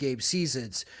 662 game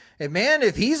seasons. And man,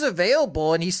 if he's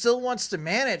available and he still wants to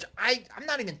manage, I'm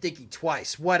not even thinking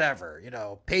twice. Whatever,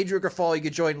 Pedro Grifol, you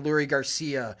could join Lurie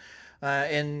Garcia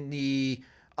in the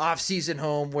offseason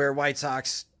home where White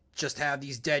Sox just have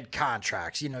these dead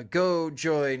contracts. Go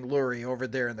join Lurie over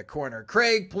there in the corner.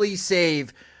 Craig, please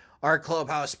save our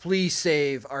clubhouse. Please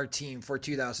save our team for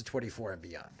 2024 and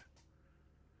beyond.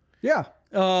 Yeah.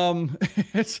 I'm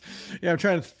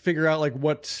trying to figure out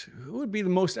who would be the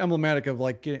most emblematic of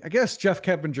I guess Jeff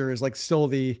Keppinger is still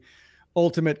the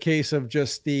ultimate case of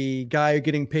just the guy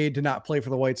getting paid to not play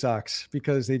for the White Sox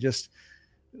because they just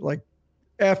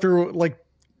after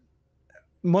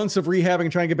months of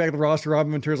rehabbing, trying to get back to the roster,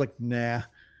 Robin Ventura's nah.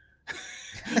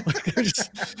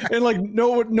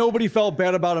 Nobody felt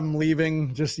bad about him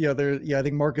leaving. I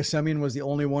think Marcus Semien was the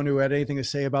only one who had anything to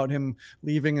say about him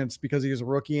leaving. And it's because he was a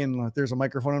rookie and there's a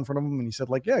microphone in front of him. And he said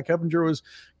Keppinger was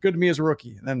good to me as a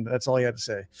rookie. And then that's all he had to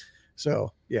say.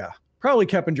 So yeah, probably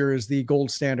Keppinger is the gold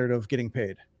standard of getting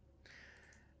paid.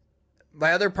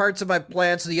 My other parts of my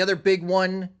plan. So the other big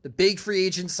one, the big free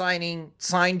agent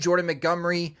signed Jordan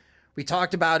Montgomery. We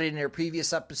talked about it in our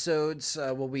previous episodes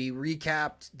when we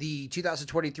recapped the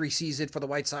 2023 season for the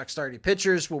White Sox starting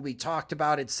pitchers, where we talked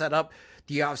about it, set up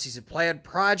the offseason plan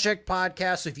project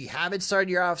podcast. So if you haven't started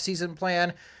your offseason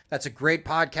plan, that's a great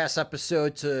podcast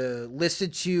episode to listen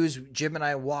to as Jim and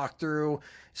I walk through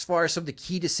as far as some of the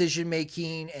key decision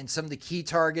making and some of the key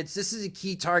targets. This is a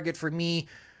key target for me.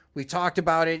 We talked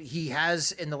about it. He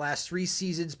has in the last 3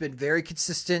 seasons been very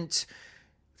consistent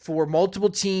for multiple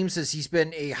teams as he's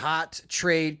been a hot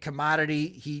trade commodity.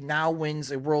 He now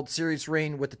wins a World Series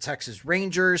ring with the Texas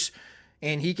Rangers,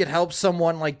 and he could help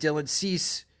someone like Dylan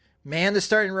Cease man the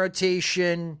starting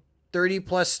rotation,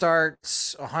 30-plus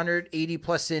starts,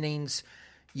 180-plus innings.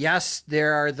 Yes,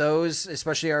 there are those,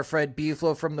 especially our friend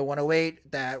Beeflo from the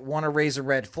 108, that want to raise a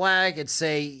red flag and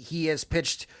say he has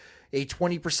pitched a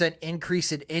 20%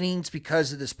 increase in innings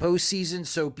because of this postseason,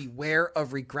 so beware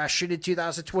of regression in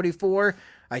 2024.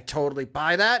 I totally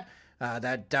buy that.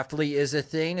 That definitely is a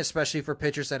thing, especially for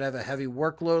pitchers that have a heavy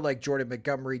workload like Jordan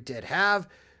Montgomery did have.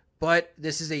 But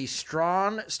this is a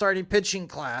strong starting pitching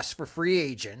class for free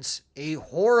agents, a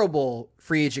horrible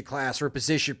free agent class for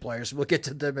position players. We'll get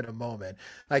to them in a moment.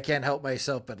 I can't help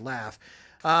myself but laugh.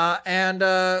 And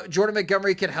Jordan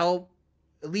Montgomery can help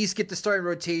at least get the starting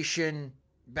rotation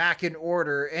back in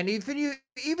order. And even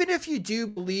if you do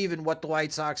believe in what the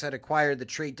White Sox had acquired the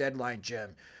trade deadline,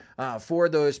 Jim, for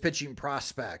those pitching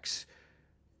prospects,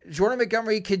 Jordan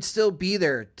Montgomery could still be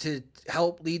there to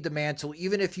help lead the mantle,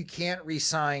 even if you can't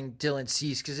re-sign Dylan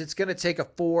Cease, because it's going to take a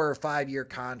 4 or 5 year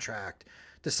contract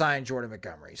to sign Jordan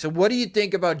Montgomery. So what do you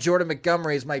think about Jordan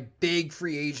Montgomery as my big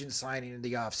free agent signing in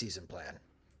the offseason plan?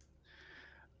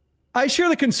 I share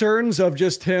the concerns of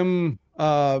just him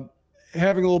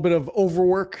having a little bit of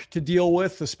overwork to deal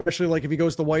with, especially like if he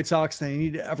goes to the White Sox, they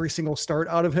need every single start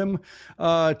out of him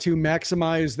to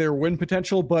maximize their win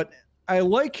potential. But I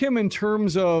like him in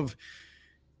terms of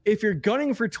if you're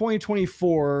gunning for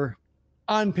 2024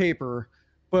 on paper,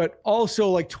 but also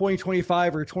like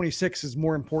 2025 or 26 is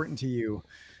more important to you.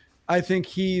 I think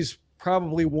he's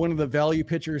probably one of the value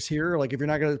pitchers here. Like if you're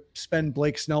not going to spend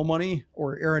Blake Snell money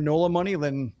or Aaron Nola money,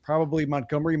 then probably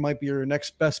Montgomery might be your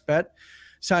next best bet.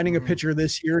 Signing a pitcher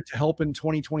this year to help in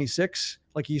 2026.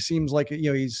 Like he seems like,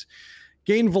 he's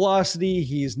gained velocity.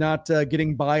 He's not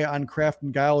getting by on craft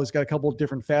and guile. He's got a couple of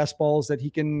different fastballs that he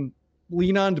can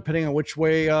lean on depending on which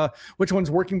one's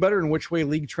working better and which way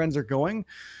league trends are going.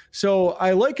 So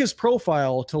I like his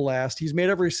profile to last. He's made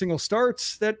every single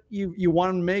starts that you want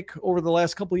him to make over the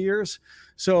last couple of years.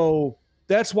 So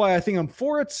that's why I think I'm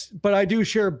for it. But I do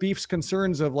share Beef's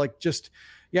concerns of like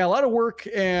a lot of work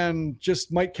and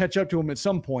just might catch up to him at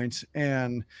some point.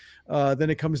 And then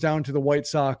it comes down to the White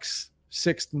Sox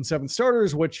 6th and 7th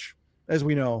starters, which, as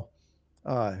we know,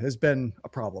 has been a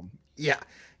problem.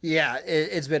 Yeah,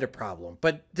 it's been a problem.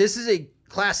 But this is a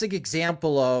classic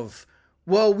example of,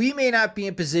 well, we may not be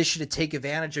in position to take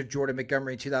advantage of Jordan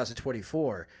Montgomery in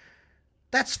 2024.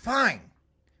 That's fine,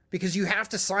 because you have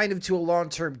to sign him to a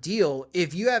long-term deal.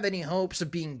 If you have any hopes of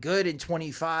being good in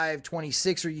 25,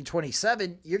 26, or even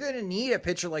 27, you're going to need a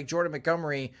pitcher like Jordan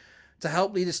Montgomery to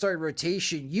help lead the starting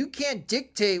rotation. You can't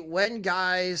dictate when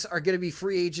guys are going to be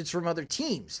free agents from other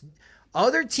teams.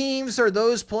 Other teams or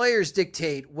those players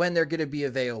dictate when they're going to be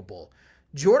available.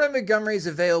 Jordan Montgomery is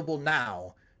available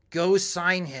now. Go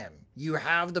sign him. You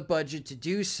have the budget to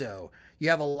do so. You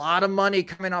have a lot of money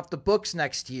coming off the books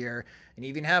next year, and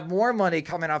even have more money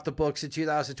coming off the books in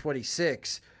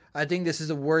 2026. I think this is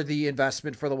a worthy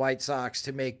investment for the White Sox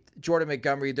to make Jordan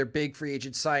Montgomery their big free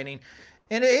agent signing.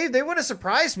 And hey, they want to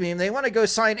surprise me and they want to go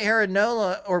sign Aaron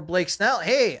Nola or Blake Snell.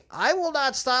 Hey, I will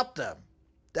not stop them.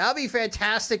 That'll be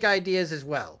fantastic ideas as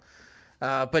well.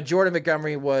 But Jordan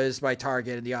Montgomery was my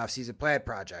target in the offseason plan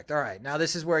project. All right, now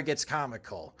this is where it gets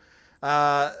comical.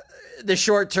 The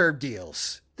short-term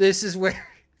deals. This is where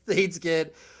things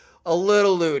get a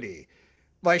little loony.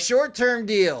 My short-term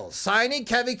deals. Signing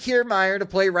Kevin Kiermaier to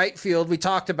play right field. We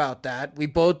talked about that. We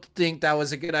both think that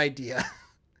was a good idea.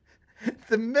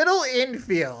 The middle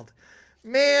infield.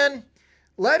 Man,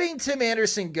 letting Tim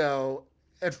Anderson go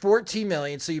at $14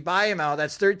 million, so you buy him out,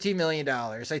 that's $13 million.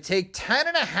 I take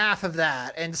 10.5 of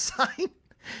that and sign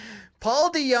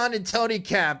Paul DeJong and Tony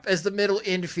Kemp as the middle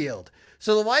infield.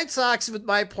 So the White Sox, with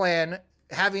my plan,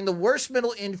 having the worst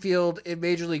middle infield in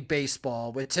Major League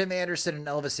Baseball with Tim Anderson and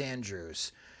Elvis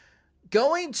Andrus,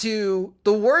 going to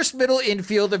the worst middle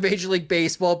infield of Major League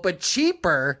Baseball, but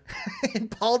cheaper in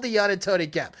Paul DeJong and Tony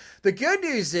Kemp. The good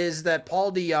news is that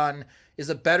Paul DeJong is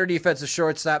a better defensive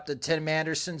shortstop than Tim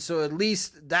Anderson, so at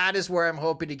least that is where I'm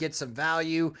hoping to get some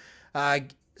value.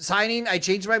 Signing, I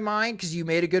changed my mind because you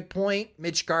made a good point.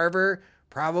 Mitch Garver,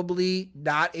 probably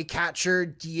not a catcher,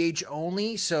 DH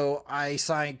only, so I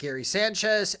signed Gary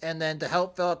Sanchez, and then to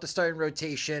help fill out the starting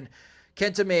rotation,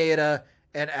 Kenta Maeda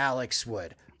and Alex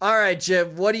Wood. All right,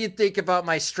 Jim, what do you think about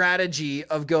my strategy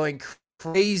of going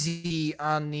crazy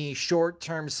on the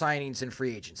short-term signings and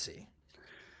free agency?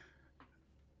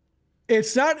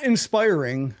 It's not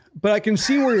inspiring, but I can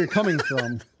see where you're coming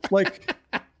from. Like,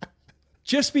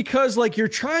 just because like you're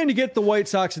trying to get the White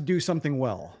Sox to do something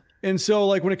well. And so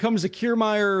like when it comes to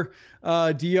Kiermaier,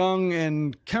 DeJong,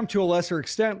 and Kemp to a lesser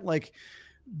extent, like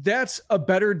that's a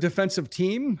better defensive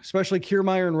team, especially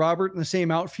Kiermaier and Robert in the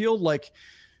same outfield. Like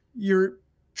you're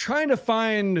trying to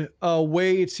find a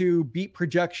way to beat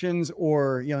projections,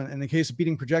 or, you know, in the case of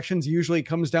beating projections, usually it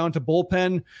comes down to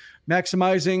bullpen,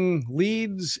 maximizing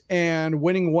leads and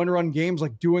winning one-run games,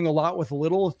 like doing a lot with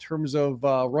little in terms of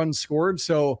runs scored.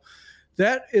 So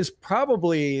that is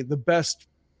probably the best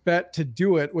bet to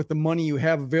do it with the money you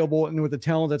have available and with the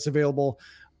talent that's available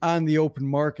on the open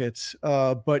market.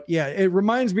 But yeah, it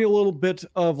reminds me a little bit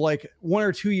of like 1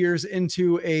 or 2 years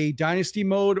into a dynasty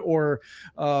mode, or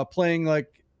playing like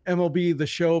MLB The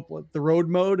Show, the road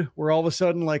mode, where all of a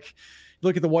sudden, like,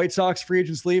 look at the White Sox free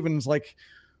agents leave and it's like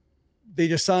they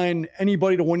just sign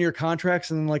anybody to 1-year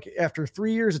contracts, and then like after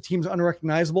 3 years, the team's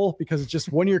unrecognizable because it's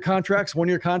just 1-year contracts,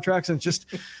 and it's just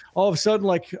all of a sudden,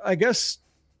 like, I guess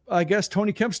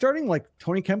Tony Kemp starting, like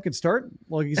Tony Kemp can start.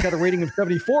 Well, he's got a rating of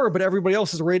 74, but everybody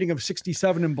else has a rating of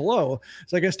 67 and below.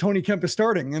 So I guess Tony Kemp is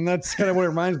starting. And that's kind of what it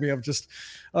reminds me of, just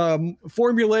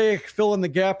formulaic fill in the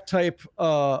gap type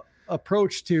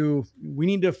approach to, we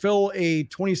need to fill a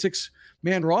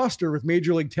 26-man roster with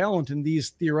major league talent. And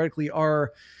these theoretically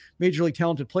are major league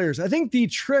talented players. I think the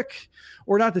trick,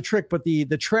 or not the trick, but the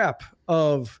trap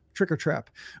of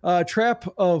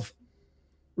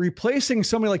replacing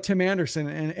somebody like Tim Anderson,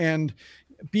 and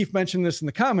Beef mentioned this in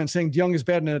the comments, saying DeJong is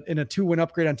bad in a 2-win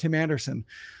upgrade on Tim Anderson.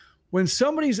 When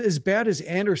somebody's as bad as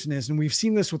Anderson is, and we've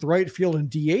seen this with right field and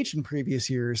DH in previous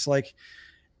years, like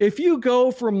if you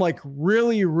go from like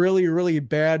really, really, really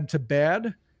bad to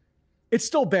bad, it's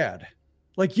still bad.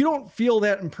 Like, you don't feel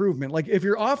that improvement. Like, if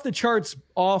you're off the charts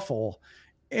awful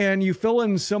and you fill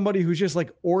in somebody who's just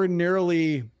like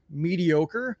ordinarily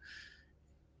mediocre,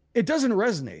 it doesn't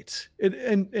resonate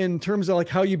in terms of like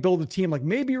how you build a team. Like,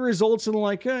 maybe it results in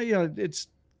like, it's,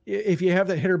 if you have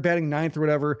that hitter batting ninth or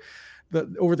whatever,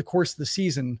 over the course of the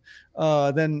season,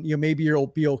 then maybe you'll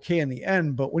be okay in the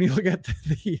end. But when you look at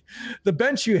the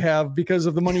bench you have, because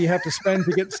of the money you have to spend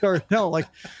to get started now, like,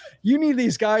 you need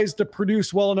these guys to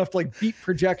produce well enough to like beat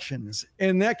projections.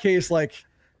 In that case, like,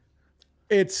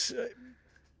 it's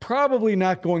probably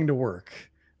not going to work.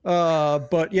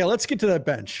 But yeah, let's get to that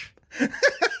bench.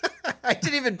 I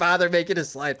didn't even bother making a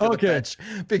slide for the bench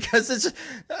because it's just,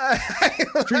 I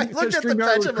looked at the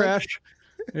bench and crash.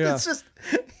 Yeah.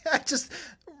 It's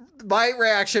my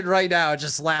reaction right now,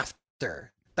 just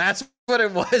laughter. That's what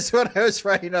it was when I was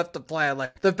writing up the plan.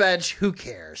 Like, the bench, who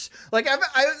cares? Like, I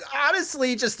was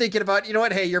honestly just thinking about, you know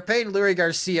what? Hey, you're paying Lurie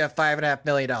Garcia $5.5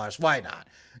 million. Why not?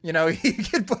 You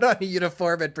can put on a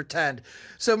uniform and pretend.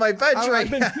 So my bench I've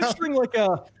been picturing like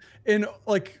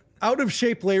out of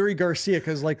shape Larry Garcia,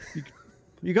 because like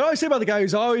you can always say about the guy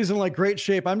who's always in like great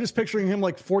shape. I'm just picturing him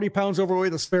like 40 pounds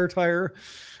overweight, a spare tire,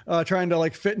 trying to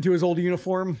like fit into his old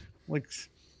uniform, like,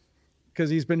 because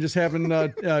he's been just having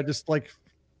just like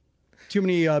too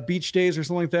many beach days or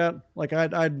something like that. Like,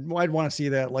 I'd want to see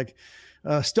that, like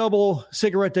stubble,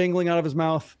 cigarette dangling out of his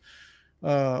mouth,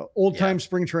 old time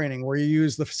spring training where you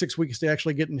use the 6 weeks to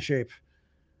actually get in shape.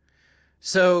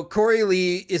 So Corey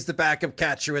Lee is the backup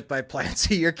catcher with my plan.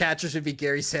 So your catchers would be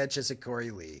Gary Sanchez and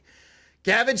Corey Lee.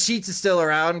 Gavin Sheets is still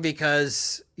around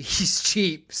because he's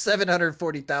cheap,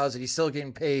 $740,000. He's still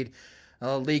getting paid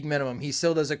league minimum. He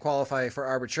still doesn't qualify for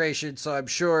arbitration, so I'm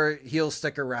sure he'll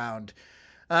stick around.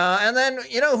 And then,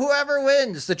 whoever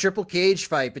wins the triple cage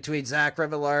fight between Zach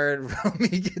Remillard and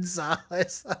Romy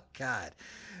Gonzalez. Oh, God.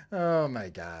 Oh, my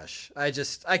gosh. I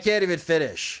can't even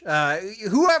finish.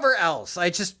 Whoever else.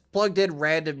 I just plugged in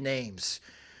random names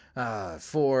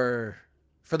for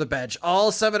the bench.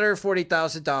 All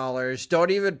 $740,000.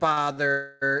 Don't even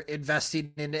bother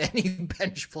investing in any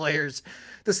bench players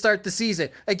to start the season.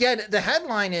 Again, the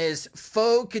headline is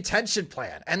faux contention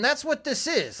plan. And that's what this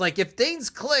is. Like, if things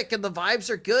click and the vibes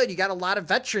are good, you got a lot of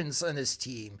veterans on this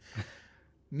team.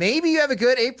 Maybe you have a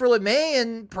good April and May,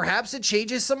 and perhaps it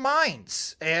changes some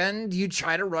minds, and you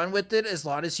try to run with it as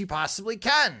long as you possibly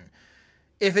can.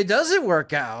 If it doesn't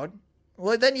work out,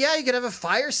 well, then, you can have a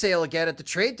fire sale again at the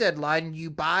trade deadline. You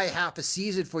buy half a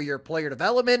season for your player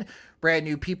development, brand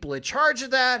new people in charge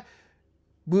of that.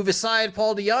 Move aside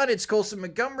Paul DeJong. It's Colson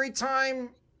Montgomery time.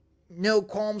 No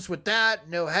qualms with that.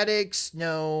 No headaches.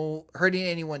 No hurting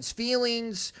anyone's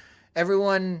feelings.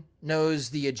 Everyone knows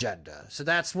the agenda. So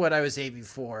that's what I was aiming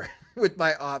for with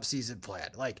my off-season plan.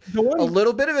 Like, a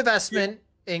little bit of investment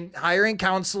in hiring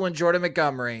Counsell and Jordan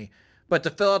Montgomery, but to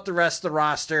fill out the rest of the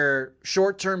roster,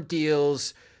 short-term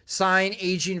deals, sign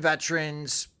aging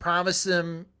veterans, promise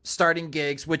them starting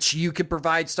gigs, which you could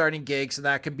provide starting gigs, and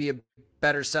that could be a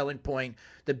better selling point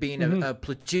than being a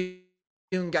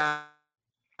platoon guy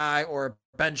or a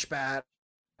bench bat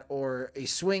or a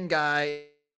swing guy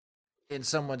in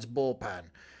someone's bullpen.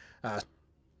 I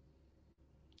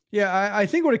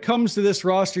think when it comes to this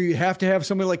roster, you have to have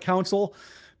somebody like Counsell,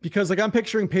 because like I'm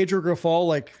picturing Pedro Grifol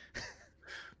like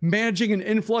managing an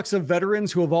influx of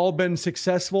veterans who have all been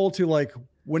successful to like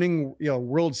winning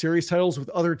World Series titles with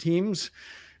other teams,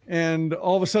 and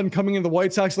all of a sudden coming in the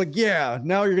White Sox, like,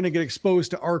 now you're going to get exposed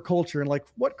to our culture. And like,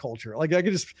 what culture? Like, I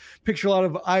could just picture a lot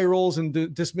of eye rolls and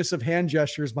dismissive hand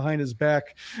gestures behind his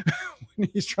back when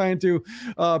he's trying to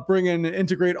bring in and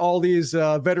integrate all these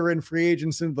veteran free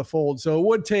agents into the fold. So it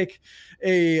would take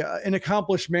an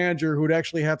accomplished manager who would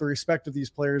actually have the respect of these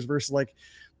players versus like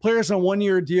players on a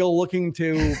 1-year deal looking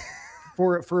to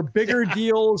for bigger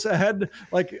deals ahead.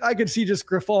 Like, I could see just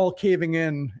Grifol caving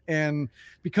in, and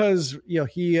because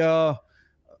he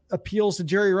appeals to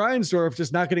Jerry Reinsdorf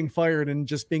just not getting fired and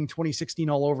just being 2016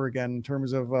 all over again in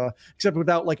terms of except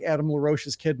without like Adam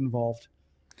LaRoche's kid involved.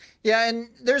 Yeah, and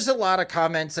there's a lot of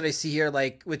comments that I see here,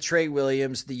 like with Trey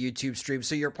Williams, the YouTube stream.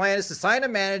 So your plan is to sign a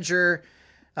manager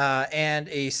and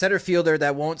a center fielder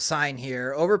that won't sign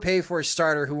here, overpay for a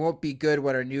starter who won't be good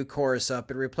when our new core is up,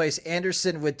 and replace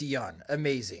Anderson with DeJong.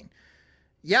 Amazing.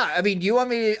 Yeah, I mean,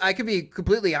 I could be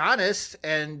completely honest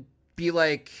and be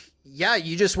like,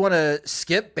 you just want to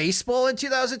skip baseball in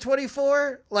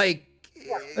 2024? Like,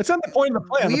 that's not the point of the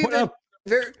plan.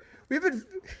 We've been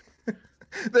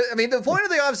the point of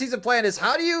the offseason plan is,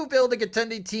 how do you build a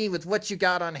contending team with what you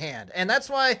got on hand? And that's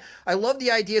why I love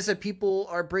the ideas that people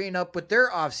are bringing up with their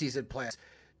offseason plans.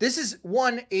 this is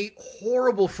a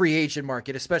horrible free agent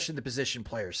market, especially the position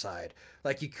player side.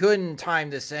 Like, you couldn't time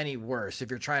this any worse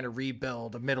if you're trying to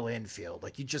rebuild a middle infield.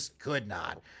 Like, you just could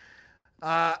not.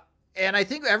 And I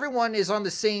think everyone is on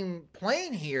the same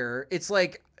plane here. It's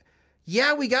like,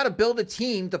 yeah, we got to build a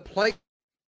team to play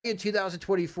in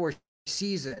 2024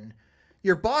 season.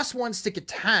 Your boss wants to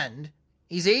contend.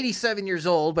 He's 87 years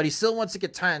old, but he still wants to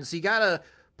contend. So you got to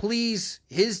please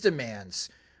his demands.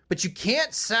 But you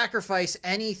can't sacrifice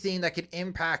anything that could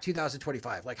impact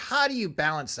 2025. Like, how do you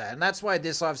balance that? And that's why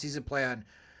this offseason plan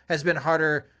has been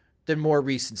harder than more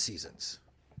recent seasons.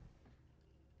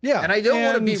 Yeah. And I don't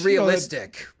want to be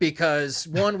realistic because,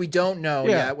 one, we don't know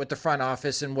yet with the front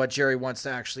office and what Jerry wants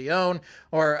to actually own,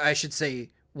 or I should say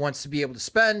wants to be able to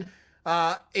spend.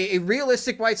 A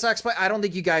realistic White Sox plan, I don't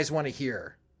think you guys want to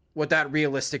hear what that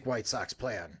realistic White Sox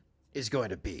plan is going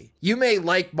to be. You may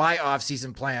like my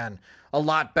offseason plan a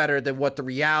lot better than what the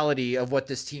reality of what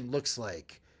this team looks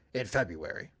like in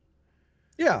February.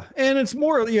 Yeah. And it's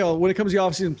more, when it comes to the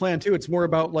offseason plan too, it's more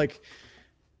about like,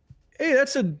 hey,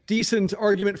 that's a decent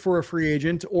argument for a free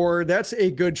agent, or that's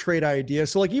a good trade idea.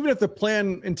 So like, even if the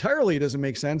plan entirely doesn't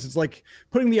make sense, it's like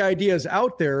putting the ideas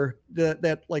out there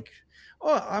that like,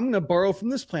 oh, I'm going to borrow from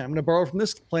this plan. I'm going to borrow from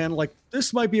this plan. Like,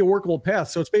 this might be a workable path.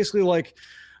 So it's basically like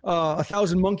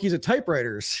 1,000 monkeys at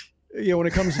typewriters, when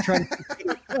it comes to trying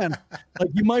to plan. Like,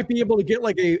 you might be able to get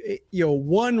like a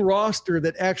one roster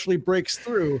that actually breaks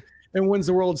through and wins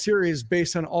the World Series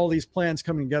based on all these plans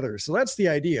coming together. So that's the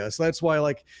idea. So that's why,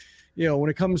 like, when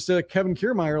it comes to Kevin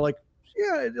Kiermaier, like,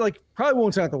 yeah, like, probably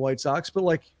won't sign at the White Sox, but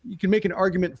like, you can make an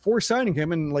argument for signing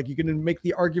him, and like, you can make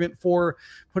the argument for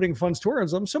putting funds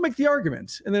towards them. So make the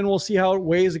argument, and then we'll see how it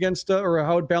weighs against or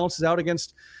how it balances out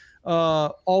against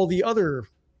all the other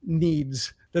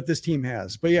needs that this team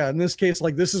has. But yeah, in this case,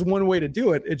 like, this is one way to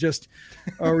do it. It just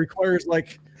requires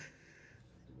like,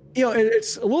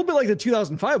 it's a little bit like the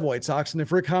 2005 White Sox. And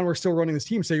if Rick Hahn were still running this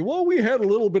team, say, well, we had a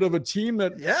little bit of a team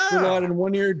that relied on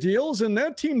 1-year deals, and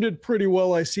that team did pretty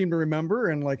well, I seem to remember.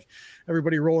 And like,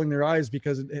 everybody rolling their eyes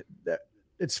because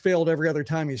it's failed every other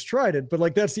time he's tried it. But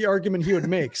like, that's the argument he would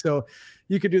make. So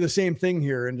you could do the same thing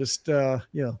here and just,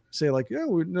 say like,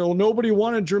 nobody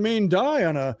wanted Jermaine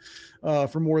Dye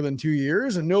for more than 2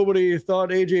 years, and nobody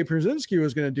thought AJ Pierzynski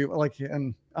was going to do, like,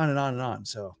 and on and on and on.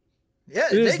 So yeah,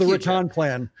 it is the Rick Hahn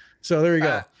plan. So there you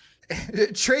go.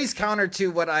 Trey's counter to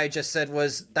what I just said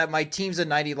was that my team's a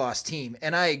 90-loss team,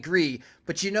 and I agree.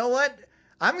 But you know what?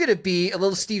 I'm going to be a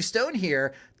little Steve Stone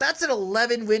here. That's an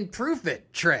 11-win improvement,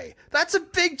 Trey. That's a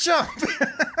big jump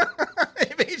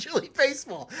in Major League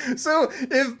Baseball. So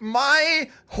if my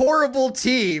horrible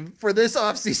team for this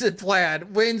offseason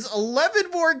plan wins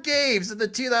 11 more games than the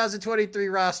 2023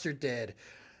 roster did,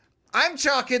 I'm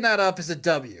chalking that up as a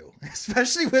W,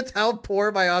 especially with how poor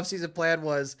my offseason plan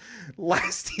was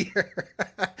last year.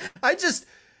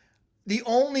 The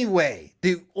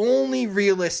only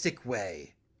realistic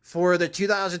way for the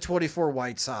 2024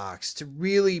 White Sox to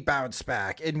really bounce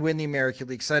back and win the American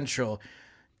League Central,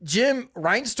 Jim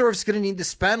Reinsdorf's going to need to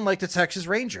spend like the Texas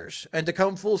Rangers. And to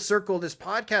come full circle this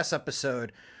podcast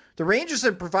episode, the Rangers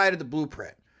have provided the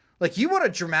blueprint. Like, you want to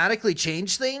dramatically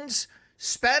change things?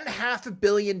 Spend $500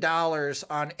 million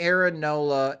on Aaron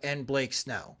Nola and Blake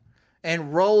Snell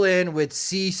and roll in with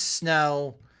Cease,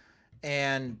 Snell,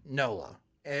 and Nola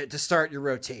to start your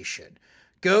rotation.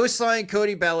 Go sign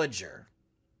Cody Bellinger.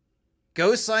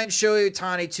 Go sign Shohei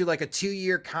Ohtani to like a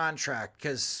 2-year contract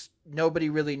because nobody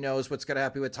really knows what's going to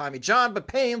happen with Tommy John, but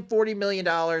pay him $40 million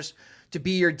to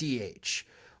be your DH.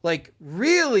 Like,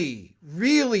 really,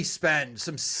 really spend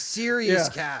some serious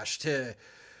cash to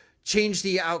change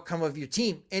the outcome of your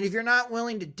team. And if you're not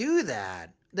willing to do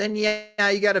that, then you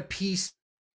got to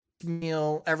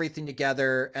piecemeal everything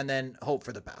together and then hope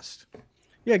for the best.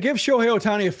 Yeah, give Shohei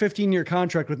Ohtani a 15-year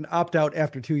contract with an opt-out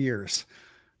after 2 years.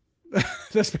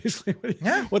 That's basically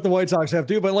what the White Sox have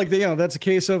to do. But like, that's a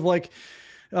case of like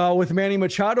with Manny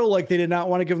Machado, like they did not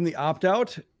want to give him the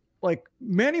opt-out. Like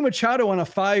Manny Machado on a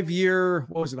 5-year,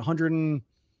 what was it,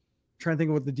 trying to think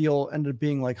of what the deal ended up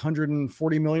being, like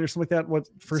 140 million or something like that. What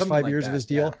first something 5 years of his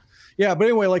deal. Yeah. But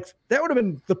anyway, like that would have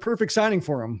been the perfect signing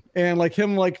for him. And like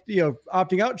him, like,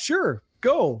 opting out, sure,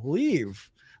 go leave.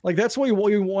 Like that's what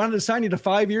we wanted to sign you to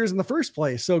 5 years in the first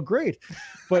place. So great.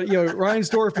 But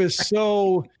Reinsdorf is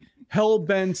so hell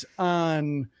bent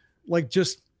on like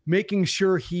just making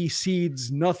sure he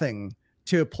cedes nothing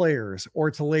to players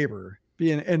or to labor.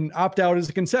 And opt out as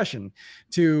a concession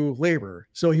to labor.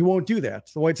 So he won't do that.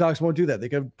 The White Sox won't do that. They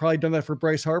could have probably done that for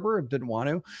Bryce Harper and didn't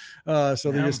want to.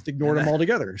 So they just ignored him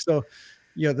altogether. So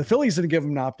the Phillies didn't give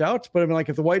him an opt-out, but I mean, like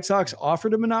if the White Sox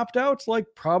offered him an opt-out, like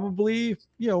probably,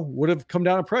 would have come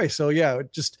down in price. So yeah,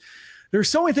 there's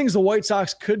so many things the White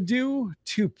Sox could do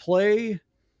to play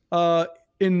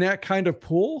in that kind of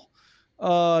pool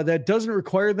that doesn't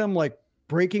require them like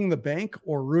breaking the bank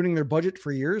or ruining their budget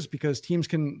for years, because teams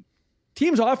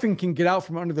often can get out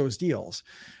from under those deals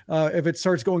if it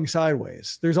starts going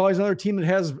sideways. There's always another team that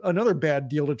has another bad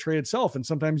deal to trade itself, and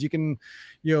sometimes you can,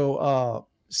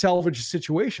 salvage the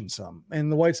situation some. And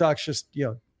the White Sox just,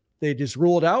 they just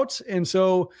rule it out, and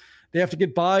so they have to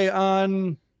get by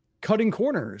on cutting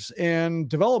corners and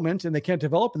development, and they can't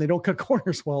develop and they don't cut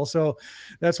corners well. So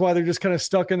that's why they're just kind of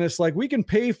stuck in this, like, we can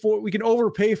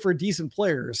overpay for decent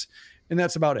players, and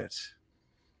that's about it.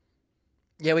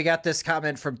 Yeah, we got this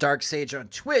comment from Dark Sage on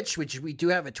Twitch, which we do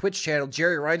have a Twitch channel.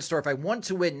 Jerry Reinsdorf, I want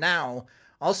to win now.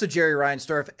 Also, Jerry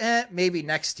Reinsdorf, maybe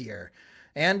next year.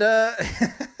 And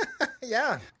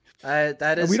yeah,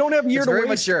 that is. We don't have a year to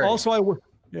waste. Sure. Also,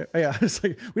 yeah, it's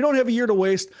like we don't have a year to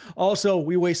waste. Also,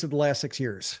 we wasted the last 6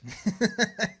 years.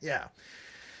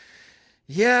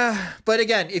 Yeah, but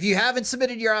again, if you haven't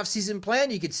submitted your offseason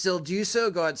plan, you can still do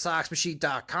so. Go at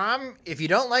soxmachine.com. If you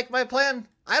don't like my plan,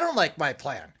 I don't like my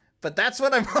plan. But that's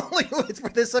what I'm rolling with for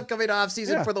this upcoming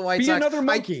offseason for the White Sox. Be another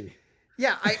monkey.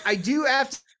 I do have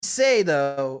to say,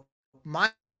 though,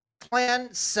 my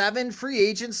plan, 7 free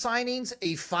agent signings,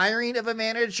 a firing of a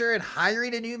manager, and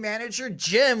hiring a new manager.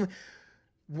 Jim,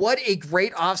 what a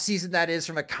great offseason that is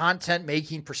from a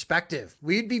content-making perspective.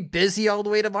 We'd be busy all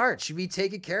the way to March. We'd be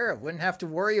taken care of. Wouldn't have to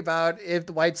worry about if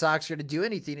the White Sox are going to do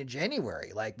anything in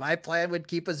January. Like, my plan would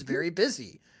keep us very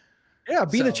busy. Yeah,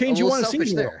 be the change you want to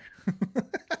see there.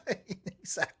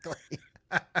 Exactly.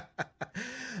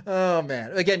 Oh,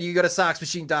 man. Again, you go to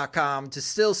soxmachine.com to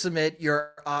still submit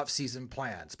your off-season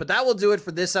plans. But that will do it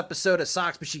for this episode of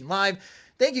Sox Machine Live.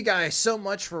 Thank you guys so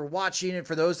much for watching. And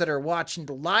for those that are watching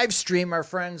the live stream, our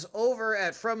friends over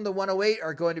at From the 108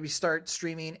 are going to start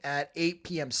streaming at 8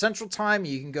 p.m. Central Time.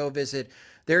 You can go visit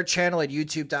their channel at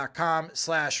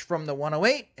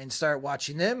youtube.com/FromThe108 and start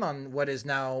watching them on what is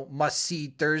now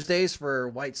must-see Thursdays for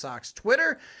White Sox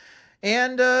Twitter.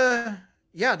 And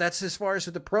that's as far as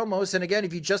with the promos. And again,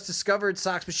 if you just discovered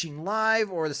Sox Machine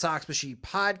Live or the Sox Machine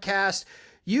podcast,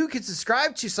 you can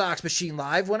subscribe to Sox Machine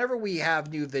Live whenever we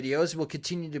have new videos. We'll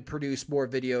continue to produce more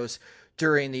videos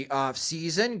during the off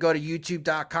season. Go to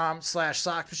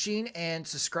youtube.com/SoxMachine and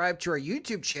subscribe to our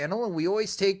YouTube channel. And we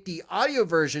always take the audio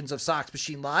versions of Sox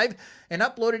Machine Live and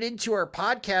upload it into our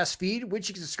podcast feed, which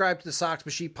you can subscribe to the Sox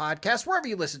Machine podcast wherever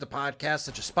you listen to podcasts,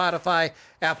 such as Spotify,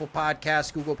 Apple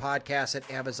Podcasts, Google Podcasts, and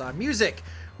Amazon Music.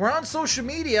 We're on social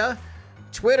media: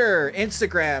 Twitter,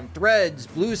 Instagram, Threads,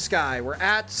 Blue Sky. We're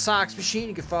at Sox Machine.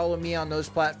 You can follow me on those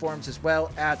platforms as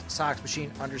well, at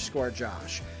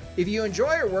SoxMachine_Josh. If you enjoy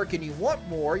our work and you want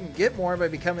more, you can get more by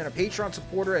becoming a Patreon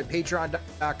supporter at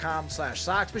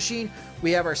patreon.com/SoxMachine.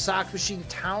 We have our Sox Machine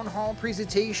Town Hall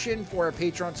presentation for our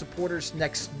Patreon supporters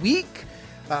next week.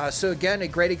 So again, a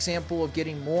great example of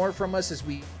getting more from us as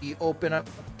we open up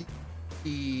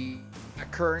the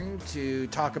curtain to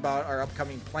talk about our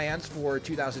upcoming plans for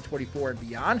 2024 and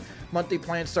beyond. Monthly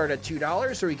plans start at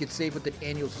 $2, or you can save with an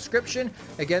annual subscription.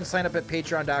 Again, sign up at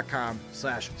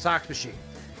patreon.com/SoxMachine.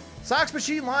 Sox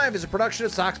Machine Live is a production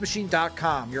of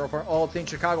SoxMachine.com. You're for all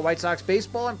things Chicago White Sox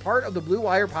baseball and part of the Blue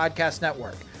Wire Podcast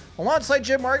Network. Alongside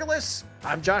Jim Margulis,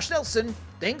 I'm Josh Nelson.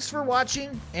 Thanks for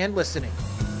watching and listening.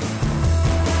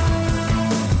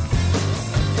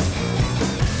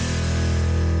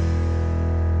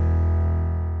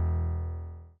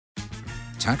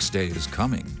 Tax day is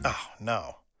coming. Oh,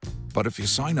 no. But if you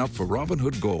sign up for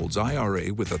Robinhood Gold's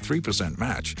IRA with a 3%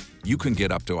 match, you can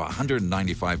get up to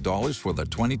 $195 for the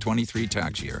 2023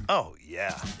 tax year. Oh,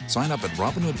 yeah. Sign up at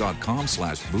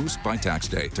Robinhood.com/boost by tax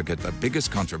day to get the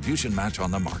biggest contribution match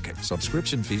on the market.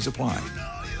 Subscription fees apply.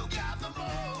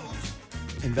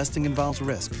 Investing involves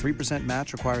risk. 3%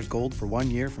 match requires gold for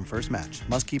 1 year from first match.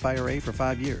 Must keep IRA for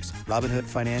 5 years. Robinhood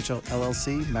Financial,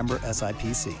 LLC, member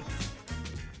SIPC.